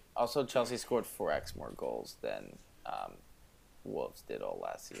 Also, Chelsea scored 4x more goals than Wolves did all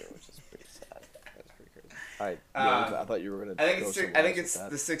last year, which is pretty sad. That's pretty crazy. I thought you were gonna. I think it's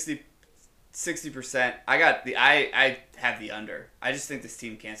the 60%. I have the under. I just think this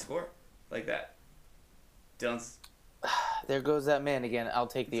team can't score like that. Dylan's There goes that man again. I'll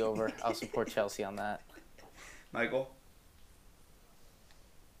take the over. I'll support Chelsea on that. Michael.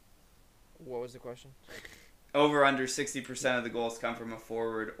 What was the question? Over under 60% of the goals come from a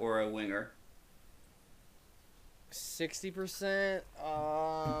forward or a winger. 60%.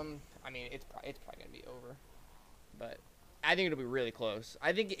 I mean, it's probably gonna be over, but I think it'll be really close.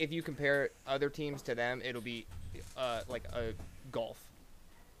 I think if you compare other teams to them, it'll be like a golf.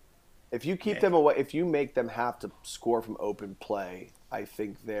 If you keep them away, if you make them have to score from open play, I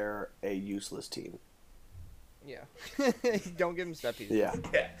think they're a useless team. Yeah. Don't give them step pieces. Yeah.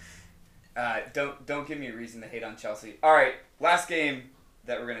 Yeah. Don't give me a reason to hate on Chelsea. All right, last game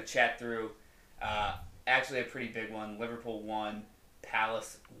that we're gonna chat through. Actually, a pretty big one. Liverpool won.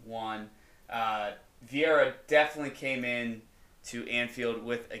 Palace won. Vieira definitely came in to Anfield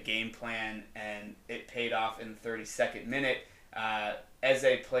with a game plan, and it paid off in the 32nd minute.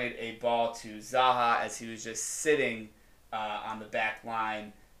 Eze played a ball to Zaha as he was just sitting on the back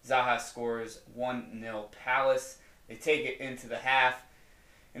line. Zaha scores 1-0 Palace. They take it into the half.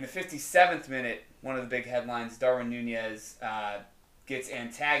 In the 57th minute, one of the big headlines, Darwin Nunez gets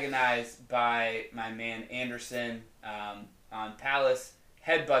antagonized by my man Anderson on Palace,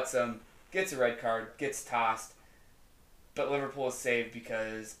 headbutts him, gets a red card, gets tossed. But Liverpool is saved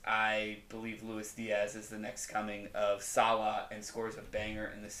because I believe Luis Diaz is the next coming of Salah and scores a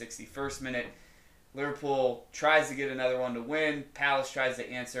banger in the 61st minute. Liverpool tries to get another one to win. Palace tries to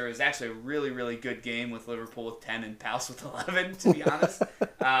answer. It was actually a really, really good game with Liverpool with 10 and Palace with 11, to be honest.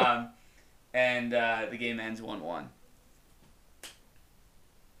 And the game ends 1-1.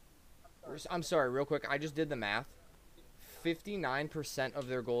 I'm sorry, real quick. I just did the math. 59% of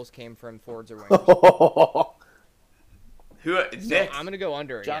their goals came from forwards or wingers. Who? Nick? I'm going to go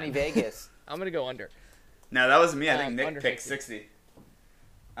under. Johnny again. Vegas. I'm going to go under. No, that was me. I think Nick under picked 60. 60.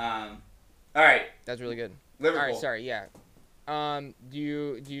 All right. That's really good. Liverpool. All right, sorry, yeah. Do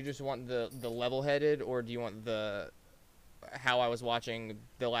you just want the level-headed, or do you want the how I was watching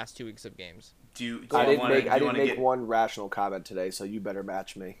the last 2 weeks of games? I didn't make one rational comment today, so you better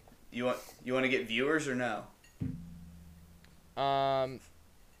match me. You want to get viewers or no? I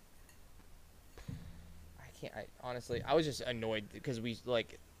can't. Honestly, I was just annoyed because we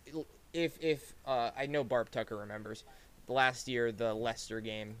if I know Barb Tucker remembers last year the Leicester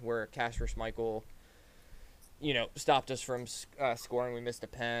game where Kasper Schmeichel, stopped us from scoring. We missed a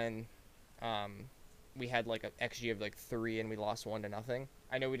pen. We had like an XG of 3 and we lost 1-0.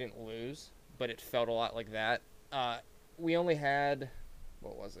 I know we didn't lose, but it felt a lot like that. We only had,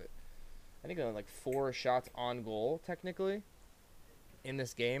 what was it? I think only 4 shots on goal technically in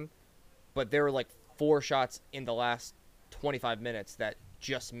this game, but there were 4 shots in the last 25 minutes that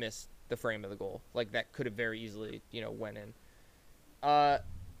just missed the frame of the goal. That could have very easily, went in. I'm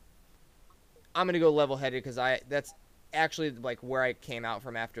going to go level-headed because that's actually where I came out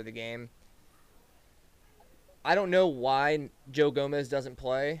from after the game. I don't know why Joe Gomez doesn't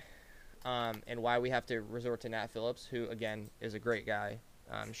play and why we have to resort to Nat Phillips, who, again, is a great guy.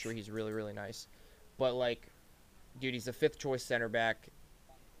 I'm sure he's really, really nice. But, dude, he's the 5th-choice center back.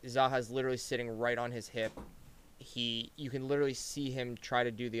 Zaha's literally sitting right on his hip. You can literally see him try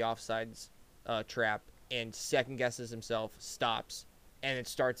to do the offsides trap and second guesses himself, stops, and it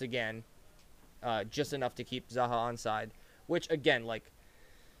starts again, just enough to keep Zaha onside. Which again,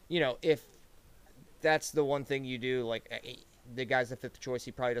 if that's the one thing you do, the guy's the 5th choice,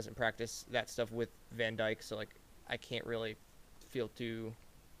 he probably doesn't practice that stuff with Van Dijk, so I can't really feel too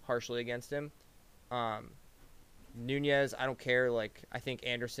harshly against him. Nunez, I don't care. I think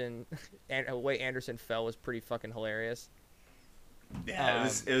Anderson, and the way Anderson fell was pretty fucking hilarious. Yeah,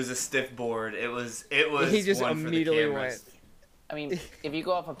 it was a stiff board. It was. He just one immediately for the cameras. went. I mean, if you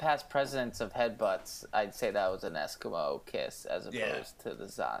go off of past precedents of headbutts, I'd say that was an Eskimo kiss as opposed to the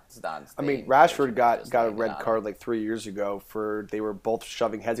Zidane. I mean, Rashford got a red card 3 years ago for they were both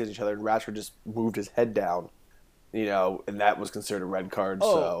shoving heads against each other, and Rashford just moved his head down, and that was considered a red card.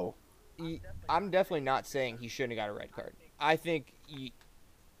 Oh. So I'm definitely not saying he shouldn't have got a red card. I think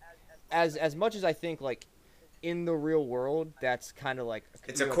as much as I think in the real world, that's kind of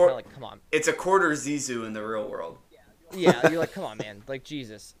it's a come on. It's a quarter Zizou in the real world. Yeah, you're come on, man.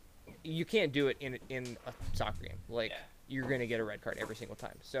 Jesus, you can't do it in a soccer game. You're gonna get a red card every single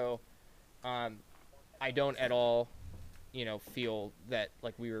time. So, I don't at all, feel that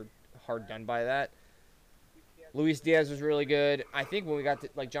we were hard done by that. Luis Diaz was really good. I think when we got to,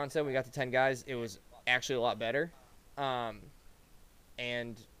 like John said, when we got to 10 guys, it was actually a lot better. And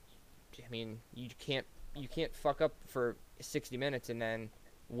I mean, you can't fuck up for 60 minutes and then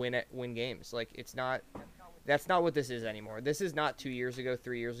win games. That's not what this is anymore. This is not 2 years ago,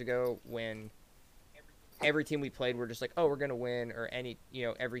 3 years ago when every team we played were just we're going to win, or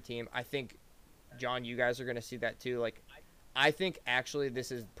every team. I think, John, you guys are going to see that too. I think actually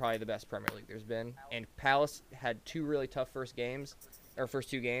this is probably the best Premier League there's been. And Palace had 2 really tough first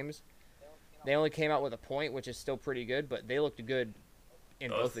 2 games. They only came out with a point, which is still pretty good, but they looked good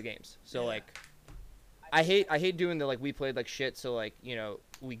in both the games. So I hate doing the we played like shit, so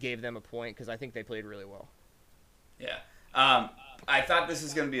we gave them a point because I think they played really well. Yeah. I thought this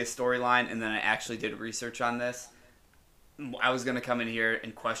was going to be a storyline, and then I actually did research on this. I was going to come in here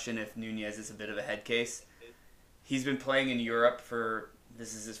and question if Nunez is a bit of a head case. He's been playing in Europe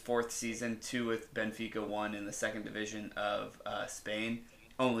this is his 4th season, 2 with Benfica, 1 in the 2nd division of Spain.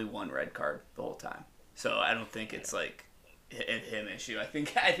 Only 1 red card the whole time. So I don't think it's a him issue. I think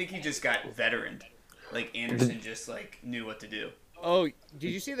he just got veteraned. Anderson just knew what to do. Oh,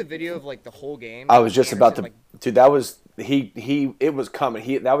 did you see the video of the whole game? I was just about to Dude, that was he. It was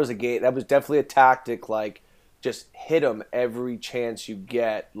coming. That was a game. That was definitely a tactic. Like, just hit him every chance you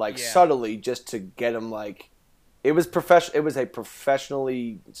get, like subtly, just to get him. Like, it was professional. It was a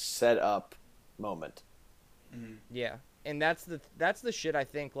professionally set up moment. Yeah, and that's the shit I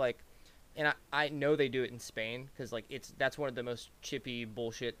think. Like, and I know they do it in Spain because like that's one of the most chippy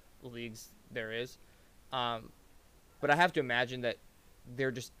bullshit leagues there is. But I have to imagine that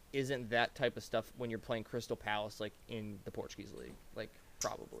there just isn't that type of stuff when you're playing Crystal Palace, like in the Portuguese league, like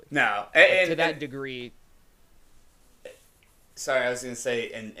probably. No, like, to that degree. Sorry, I was gonna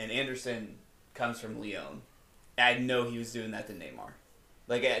say, and Anderson comes from Lyon. I know he was doing that to Neymar.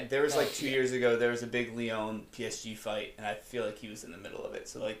 Like there was 2 years ago, there was a big Lyon PSG fight, and I feel like he was in the middle of it.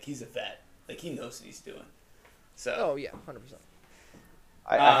 So like he's a vet, like he knows what he's doing. So. Oh yeah, 100%.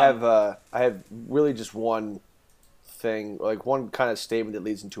 I have really just one thing, like one kind of statement that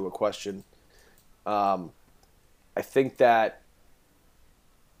leads into a question. I think that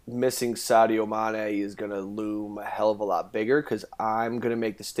missing Sadio Mane is going to loom a hell of a lot bigger because I'm going to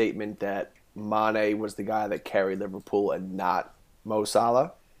make the statement that Mane was the guy that carried Liverpool and not Mo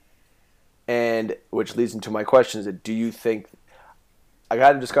Salah. And which leads into my question is that do you think I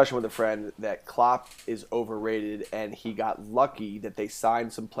had a discussion with a friend that Klopp is overrated and he got lucky that they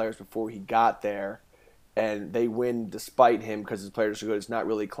signed some players before he got there and they win despite him because his players are good. It's not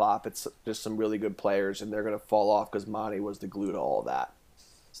really Klopp. It's just some really good players and they're going to fall off because Mane was the glue to all of that.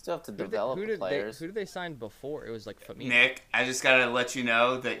 Still have to develop players. Who did they sign before? It was like Firmino. Nick, I just got to let you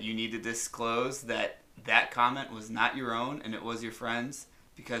know that you need to disclose that comment was not your own and it was your friend's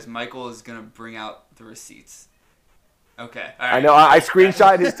because Michael is going to bring out the receipts. Okay. All right. I know. I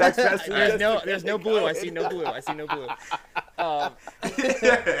screenshot his text message. There's no blue. I see no blue.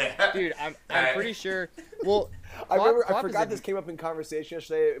 Dude, I'm pretty sure. Well, I forgot this came up in conversation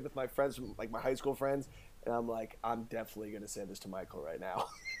yesterday with my friends, from like my high school friends, and I'm like, I'm definitely gonna say this to Michael right now.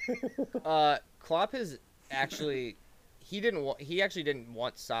 Klopp is actually, he actually didn't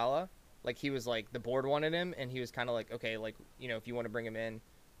want Salah. Like he was like the board wanted him, and he was kind of like, okay, like if you want to bring him in,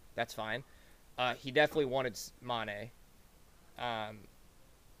 that's fine. He definitely wanted Mane.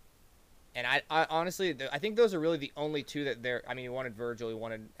 And I honestly, I think those are really the only two that they're. I mean, he wanted Virgil, he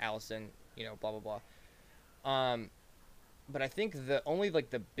wanted Allison, blah blah blah. But I think the only like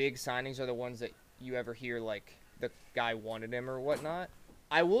the big signings are the ones that you ever hear like the guy wanted him or whatnot.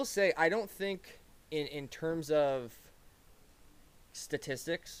 I will say I don't think in terms of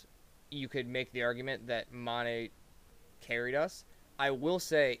statistics you could make the argument that Mane carried us. I will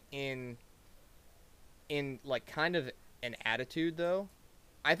say in like kind of an attitude though,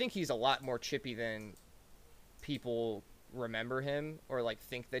 I think he's a lot more chippy than people remember him or like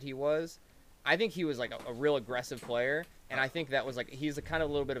think that he was. I think he was like a real aggressive player, and I think that was like he's a kind of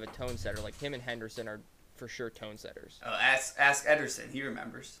a little bit of a tone setter. Like him and Henderson are for sure tone setters. Oh, ask Ederson, he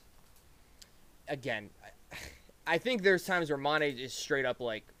remembers. Again, I think there's times where Mane is straight up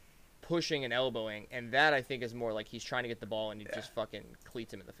like pushing and elbowing, and that I think is more like he's trying to get the ball and he just fucking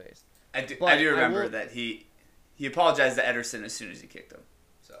cleats him in the face. I do remember that he apologized to Ederson as soon as he kicked him.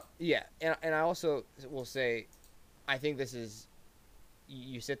 So yeah, and I also will say, I think this is,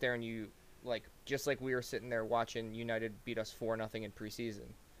 you sit there and you like just like we were sitting there watching United beat us 4-0 in preseason.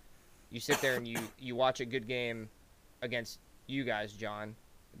 You sit there and you watch a good game against you guys, John,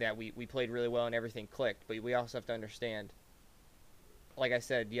 that we played really well and everything clicked. But we also have to understand, like I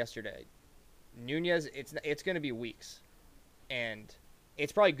said yesterday, Nunez, it's going to be weeks, and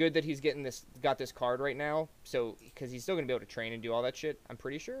it's probably good that he's got this card right now, so because he's still gonna be able to train and do all that shit. I'm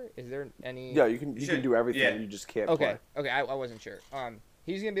pretty sure. Is there any? Yeah, you can do everything. Yeah. You just can't play. Okay. I wasn't sure.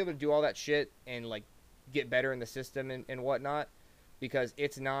 He's gonna be able to do all that shit and like get better in the system and whatnot, because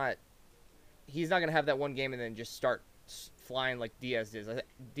he's not gonna have that one game and then just start flying like Diaz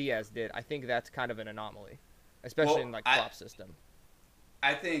did. I think that's kind of an anomaly, especially in like Klopp's system.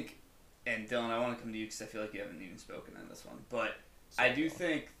 I think, and Dylan, I want to come to you because I feel like you haven't even spoken on this one, but. I do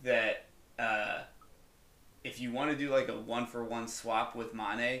think that if you want to do like a 1-for-1 swap with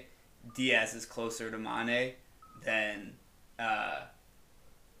Mane, Diaz is closer to Mane than our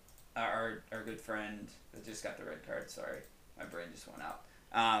good friend that just got the red card. Sorry, my brain just went out.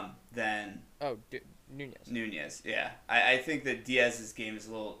 Nunez. Yeah, I think that Diaz's game is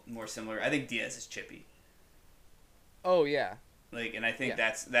a little more similar. I think Diaz is chippy. Oh yeah. Like, and I think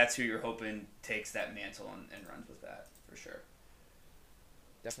that's who you're hoping takes that mantle and runs with that for sure.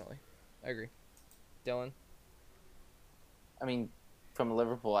 Definitely. I agree. Dylan? I mean, from a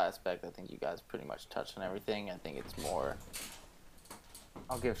Liverpool aspect, I think you guys pretty much touched on everything. I think it's more...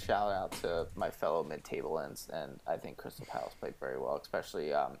 I'll give shout out to my fellow mid-table ends, and I think Crystal Palace played very well,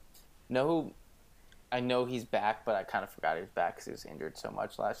 especially... know who I know he's back, but I kind of forgot he was back because he was injured so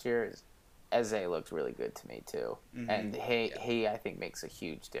much last year. Eze looked really good to me too, and he I think makes a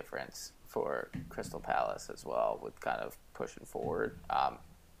huge difference for Crystal Palace as well with kind of pushing forward,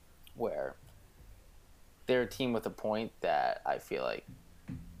 where they're a team with a point that I feel like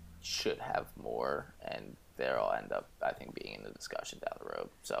should have more, and they'll end up I think being in the discussion down the road.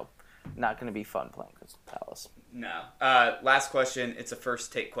 So not going to be fun playing Crystal Palace. No. Last question. It's a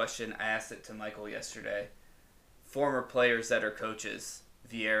first take question. I asked it to Michael yesterday. Former players that are coaches: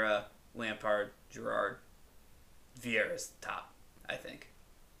 Vieira, Lampard, Gerrard. Vieira's top, I think.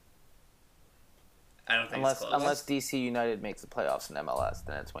 I don't think it's close. Unless DC United makes the playoffs in MLS,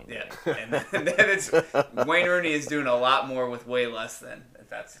 then it's Wayne Rooney. Yeah, and then it's Wayne Rooney is doing a lot more with way less than, if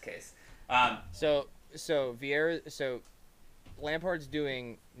that's the case. So Vieira, Lampard's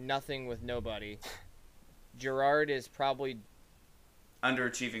doing nothing with nobody. Gerrard is probably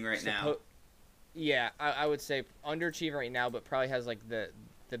underachieving right now. Yeah, I would say underachieving right now, but probably has like the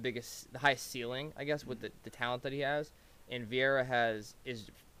highest ceiling, I guess, with the talent that he has. And Vieira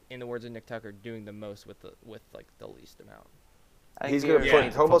is, in the words of Nick Tucker, doing the most with the least amount. He's going to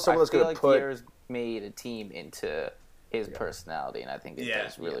put almost someone that's going to put. Vieira's made a team into his personality, and I think it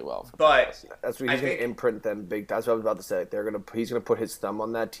does really well for But that's what he's going to imprint them big. That's what I was about to say. He's going to put his thumb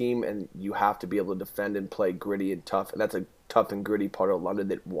on that team, and you have to be able to defend and play gritty and tough. And that's a tough and gritty part of London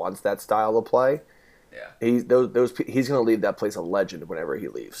that wants that style of play. Yeah, he's going to leave that place a legend whenever he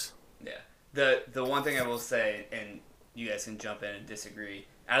leaves. Yeah, the one thing I will say, and you guys can jump in and disagree.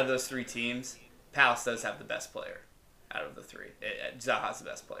 Out of those three teams, Palace does have the best player. Out of the three, Zaha's the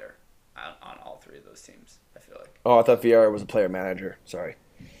best player on all three of those teams. I feel like. Oh, I thought Vieira was a player manager. Sorry.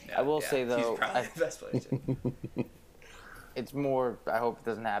 Yeah, I will say though, he's probably the best player too. It's more. I hope it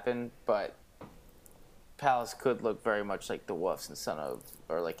doesn't happen, but Palace could look very much like the Wolves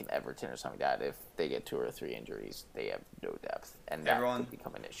or like an Everton or something like that. If they get 2 or 3 injuries, they have no depth, and that could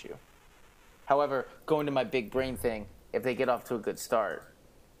become an issue. However, going to my big brain thing, if they get off to a good start,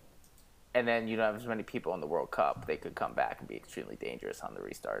 and then you don't have as many people in the World Cup, they could come back and be extremely dangerous on the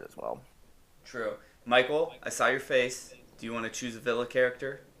restart as well. True. Michael, I saw your face. Do you want to choose a Villa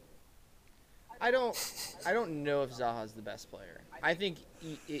character? I don't know if Zaha's the best player. I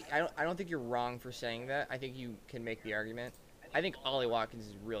don't think you're wrong for saying that. I think you can make the argument. I think Ollie Watkins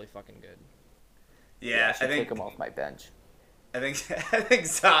is really fucking good. Yeah, I should take him off my bench. I think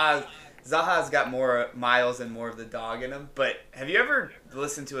Zaha's got more miles and more of the dog in him. But have you ever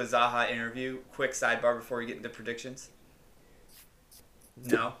listened to a Zaha interview? Quick sidebar before we get into predictions.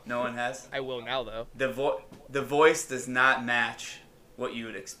 No one has. I will now though. The voice does not match what you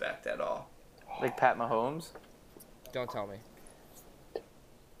would expect at all. Like Pat Mahomes? Don't tell me.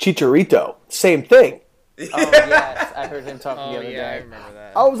 Chicharito, same thing. Oh yes, I heard him talking the other day. I remember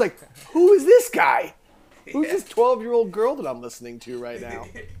that. I was like, who is this guy? Who's this 12-year-old girl that I'm listening to right now?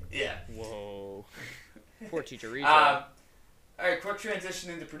 Yeah. Whoa. Poor Chicharito. All right, quick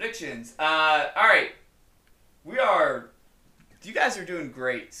transition into predictions. All right. You guys are doing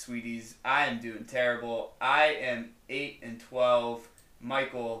great, sweeties. I am doing terrible. I am 8-12.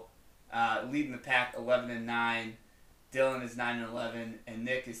 Michael leading the pack 11-9. Dylan is 9-11, and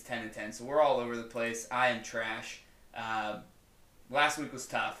Nick is 10-10. So we're all over the place. I am trash. Last week was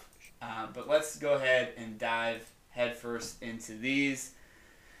tough, but let's go ahead and dive headfirst into these.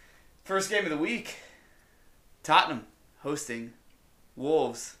 First game of the week: Tottenham hosting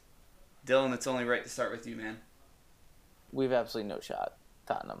Wolves. Dylan, it's only right to start with you, man. We've absolutely no shot,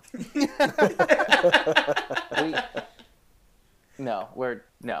 Tottenham.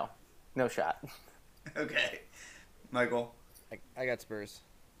 No shot. Okay. Michael? I got Spurs.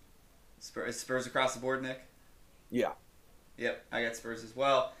 Spurs across the board, Nick? Yeah. Yep, I got Spurs as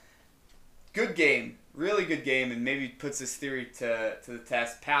well. Good game. Really good game, and maybe puts this theory to the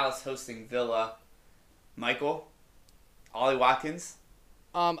test. Palace hosting Villa. Michael? Ollie Watkins?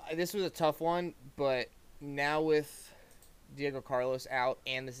 This was a tough one, but now with Diego Carlos out,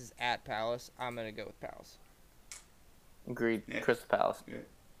 and this is at Palace, I'm going to go with Palace. Agreed. Yeah. Crystal Palace. Good.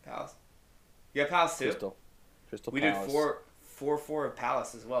 Palace. You got Palace too? Crystal we Palace. did 4-4 of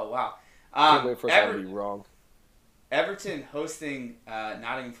Palace as well. Wow. Can't wait for us to be wrong. Everton hosting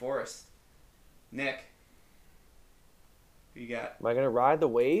Nottingham Forest. Nick, who you got? Am I going to ride the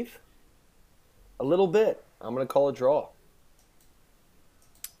wave? A little bit. I'm going to call a draw.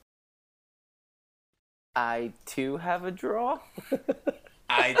 I too have a draw.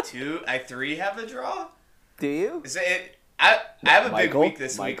 I three have a draw. Do you? I have a Michael, big week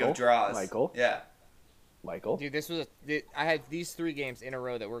this week of draws. Michael. Yeah. Michael. Dude, I had these 3 games in a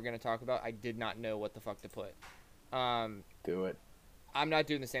row that we're going to talk about. I did not know what the fuck to put. Do it. I'm not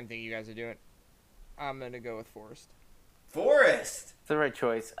doing the same thing you guys are doing. I'm gonna go with Forest. Forest. It's the right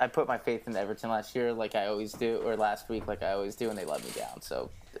choice. I put my faith in Everton last year, like I always do, or last week, like I always do, and they let me down. So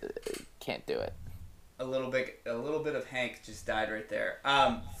can't do it. A little bit of Hank just died right there.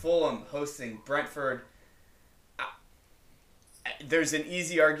 Fulham hosting Brentford. There's an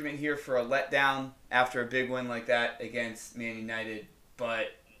easy argument here for a letdown after a big win like that against Man United, but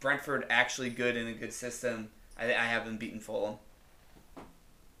Brentford actually good in a good system. I have them beating Fulham.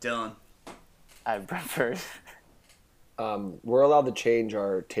 Dylan. I have Brentford. We're allowed to change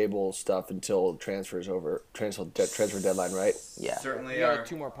our table stuff until transfer's over. Transfer deadline, right? Yeah. Certainly We are. got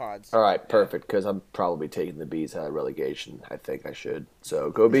 2 more pods. All right, perfect. Because I'm probably taking the Bees out of relegation. I think I should.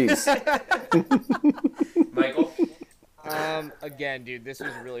 So go Bees. Michael. Again, dude, this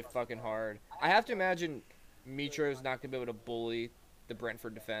was really fucking hard. I have to imagine Mitro's not gonna be able to bully the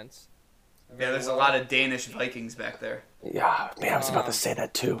Brentford defense. Yeah, there's a lot of Danish Vikings back there. Yeah, man, I was about to say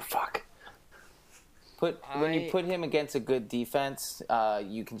that too. Fuck. When you put him against a good defense,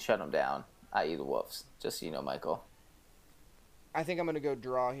 you can shut him down, i.e. the Wolves. Just so you know, Michael. I think I'm gonna go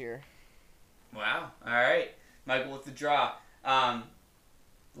draw here. Wow. All right. Michael with the draw.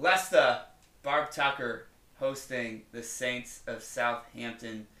 Leicester, Barb Tucker hosting the Saints of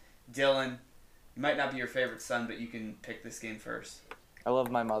Southampton. Dylan, it might not be your favorite son, but you can pick this game first. I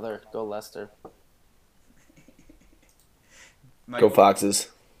love my mother. Go Leicester. Michael, Go Foxes.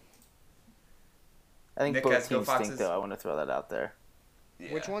 I think Nick both has Go teams stink, Foxes. though. I want to throw that out there.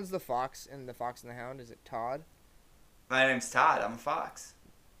 Yeah. Which one's the Fox and the Fox and the Hound? Is it Todd? My name's Todd. I'm a Fox.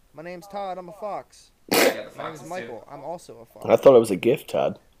 My name's Todd. I'm a Fox. I got the My name's Foxes, Michael. I'm also a Fox. I thought it was a gift,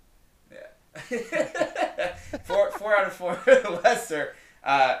 Todd. Too. Yeah. 4 out of 4 Leicester.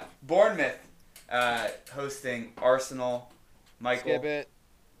 Bournemouth hosting Arsenal. Michael. Skip it.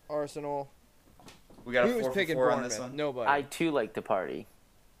 Arsenal. We got a Who's 4 for picking 4 on Bournemouth? this one. Nobody. I, too, like to party.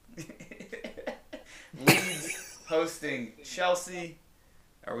 Leeds hosting Chelsea.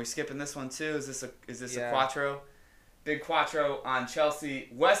 Are we skipping this one too? Is this a Yeah. quattro? Big quattro on Chelsea.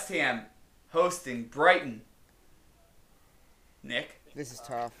 West Ham hosting Brighton. Nick. This is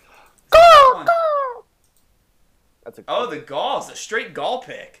tough. One. That's a. Oh, the Gauls, a straight Gaul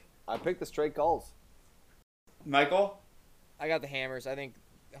pick. I picked the straight goals. Michael. I got the Hammers. I think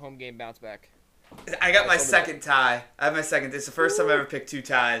home game bounce back. I got my I saw the- second tie. I have my second. It's the first time I've ever picked 2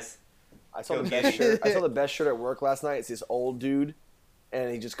 ties. I saw Go the get best it. shirt. I saw the best shirt at work last night. It's this old dude,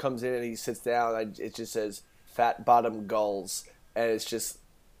 and he just comes in and he sits down. It just says "Fat Bottom Gulls," and it's just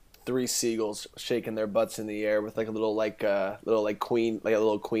 3 seagulls shaking their butts in the air with like a little queen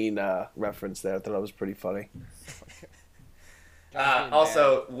reference there. I thought that was pretty funny. John's being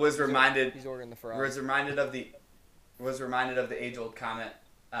Also, bad. was reminded He's ordering the fries. was reminded of the age-old comment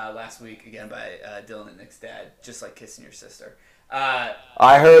last week again by Dylan and Nick's dad, just like kissing your sister.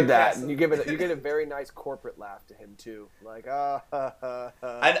 I heard that. Newcastle- You get a very nice corporate laugh to him too, like I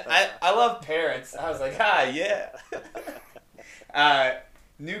love parents. I was like, yeah.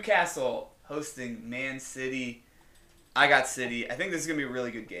 Newcastle hosting Man City. I got City. I think this is gonna be a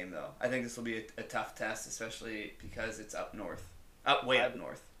really good game though. I think this will be a tough test, especially because it's up north, way up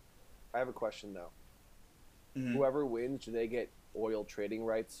north. I have a question though. Mhm. Whoever wins, do they get oil trading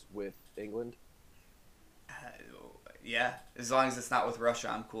rights with England? Yeah, as long as it's not with Russia,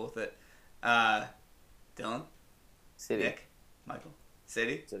 I'm cool with it. Dylan, City. Nick, Michael,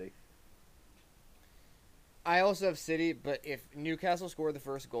 City. City. I also have City, but if Newcastle score the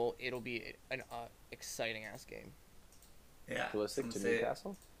first goal, it'll be an exciting ass game. Yeah, Ballistic I'm to gonna say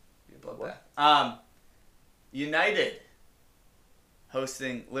Newcastle. it. Love What? that. United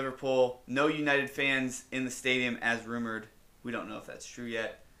hosting Liverpool. No United fans in the stadium as rumored. We don't know if that's true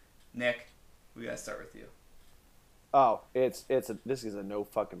yet. Nick, we gotta start with you. Oh, this is a no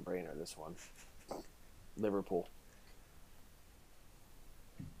fucking brainer. This one, Liverpool.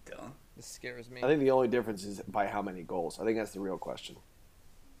 Dylan. This scares me. I think the only difference is by how many goals. I think that's the real question.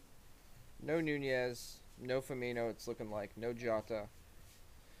 No Nunez, no Firmino. It's looking like no Jota,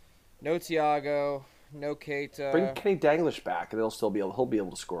 no Thiago, no Keita. Bring Kenny Dalglish back, and he'll be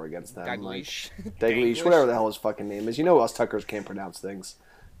able to score against them. Dalglish. Like, Dalglish, whatever the hell his fucking name is. You know us Tuckers can't pronounce things.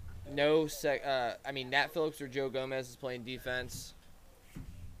 Nat Phillips or Joe Gomez is playing defense.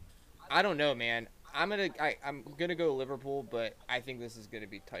 I don't know, man. I'm gonna go Liverpool, but I think this is gonna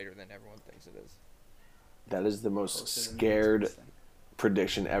be tighter than everyone thinks it is. That is the most scared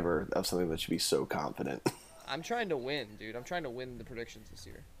prediction ever of something that should be so confident. I'm trying to win, dude. I'm trying to win the predictions this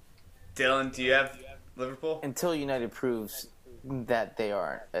year. Dylan, do you have Liverpool? Until United proves that they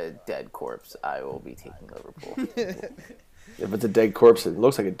aren't a dead corpse, I will be taking Liverpool. If it's a dead corpse, it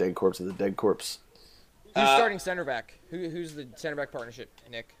looks like a dead corpse. It's a dead corpse. Who's starting center back? Who's the center back partnership?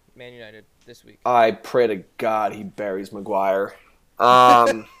 Nick, Man United this week. I pray to God he buries Maguire.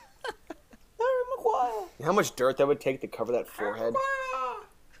 Harry Maguire. How much dirt that would take to cover that forehead?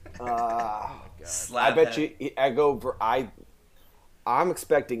 Slap I bet head. you. I'm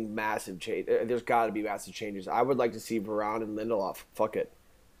expecting massive change. There's got to be massive changes. I would like to see Varane and Lindelof. Fuck it.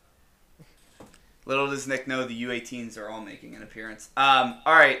 Little does Nick know the U18s are all making an appearance. All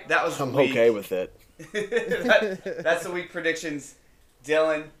right, that was the I'm week. okay with it. That's the week predictions.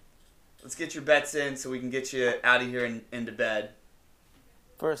 Dylan, let's get your bets in so we can get you out of here and into bed.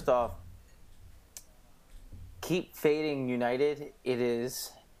 First off, keep fading United. It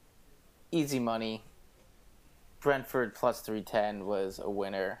is easy money. Brentford plus 310 was a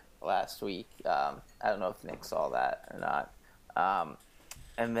winner last week. I don't know if Nick saw that or not.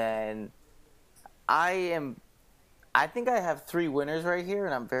 And then I think I have 3 winners right here,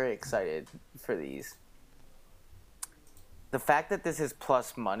 and I'm very excited for these. The fact that this is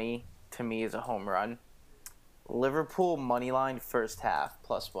plus money, to me, is a home run. Liverpool moneyline first half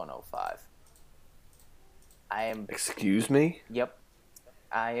plus 105. I am. Excuse me? Yep.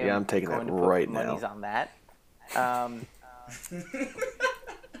 I am. Yeah, I'm taking going that to put right now. monies on that. I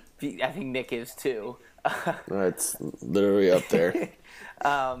think Nick is too. It's literally up there.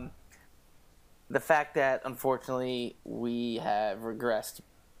 The fact that, unfortunately, we have regressed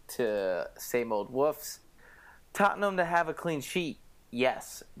to same old woofs. Tottenham to have a clean sheet,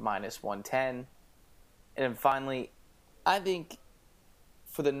 yes, minus 110. And then finally, I think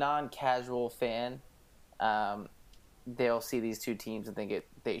for the non-casual fan, they'll see these two teams and think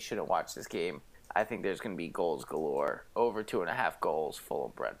they shouldn't watch this game. I think there's going to be goals galore. Over 2.5 goals,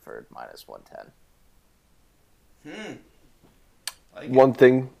 Fulham Brentford, minus 110. Like One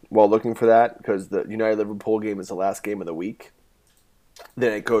thing while looking for that, because the United-Liverpool game is the last game of the week.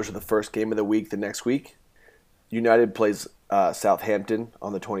 Then it goes to the first game of the week the next week. United plays Southampton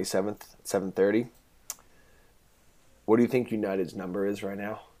on the 27th at 7:30. What do you think United's number is right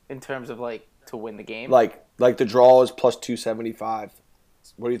now? In terms of, to win the game? Like the draw is plus 275.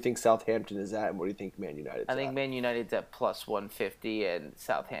 What do you think Southampton is at, and what do you think Man United's I think at? Man United's at plus 150 and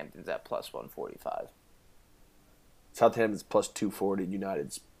Southampton's at plus 145. Southampton's plus 240,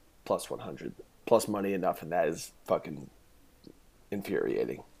 United's plus 100. Plus money enough, and that is fucking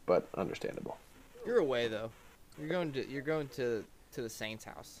infuriating, but understandable. You're away though. You're going to the Saints'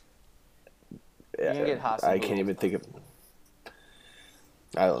 house. You're gonna get Haas I and can't Wolves. even think of.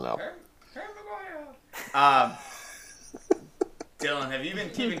 I don't know. Harry Maguire. Dylan, have you been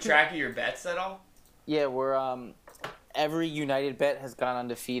keeping track of your bets at all? Yeah, we're every United bet has gone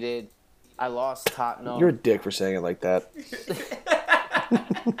undefeated. I lost Tottenham. You're a dick for saying it like that.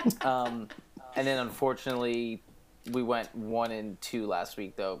 And then unfortunately we went 1-2 last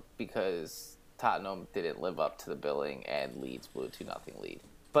week though because Tottenham didn't live up to the billing and Leeds blew a 2-0 lead.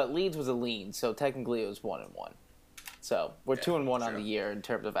 But Leeds was a lean, so technically it was 1-1. So we're 2-1 on the year in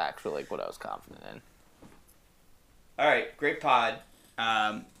terms of actually what I was confident in. All right, great pod.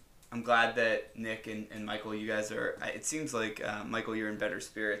 I'm glad that Nick and Michael, you guys are. It seems like Michael, you're in better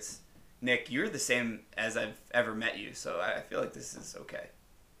spirits. Nick, you're the same as I've ever met you, so I feel like this is okay.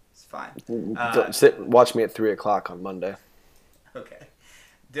 It's fine. Watch me at 3 o'clock on Monday. Okay,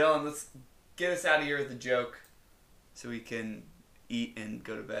 Dylan, let's get us out of here with a joke, so we can eat and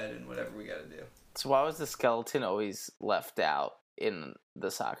go to bed and whatever we got to do. So why was the skeleton always left out in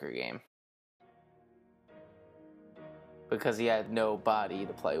the soccer game? Because he had no body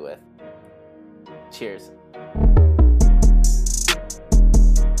to play with. Cheers.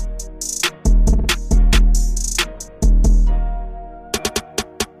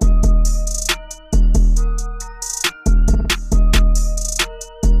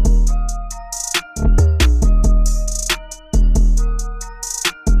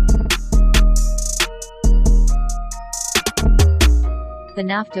 The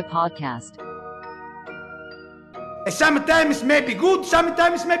NAFTA Podcast. Sometimes maybe good,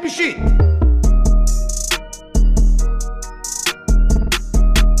 sometimes maybe shit.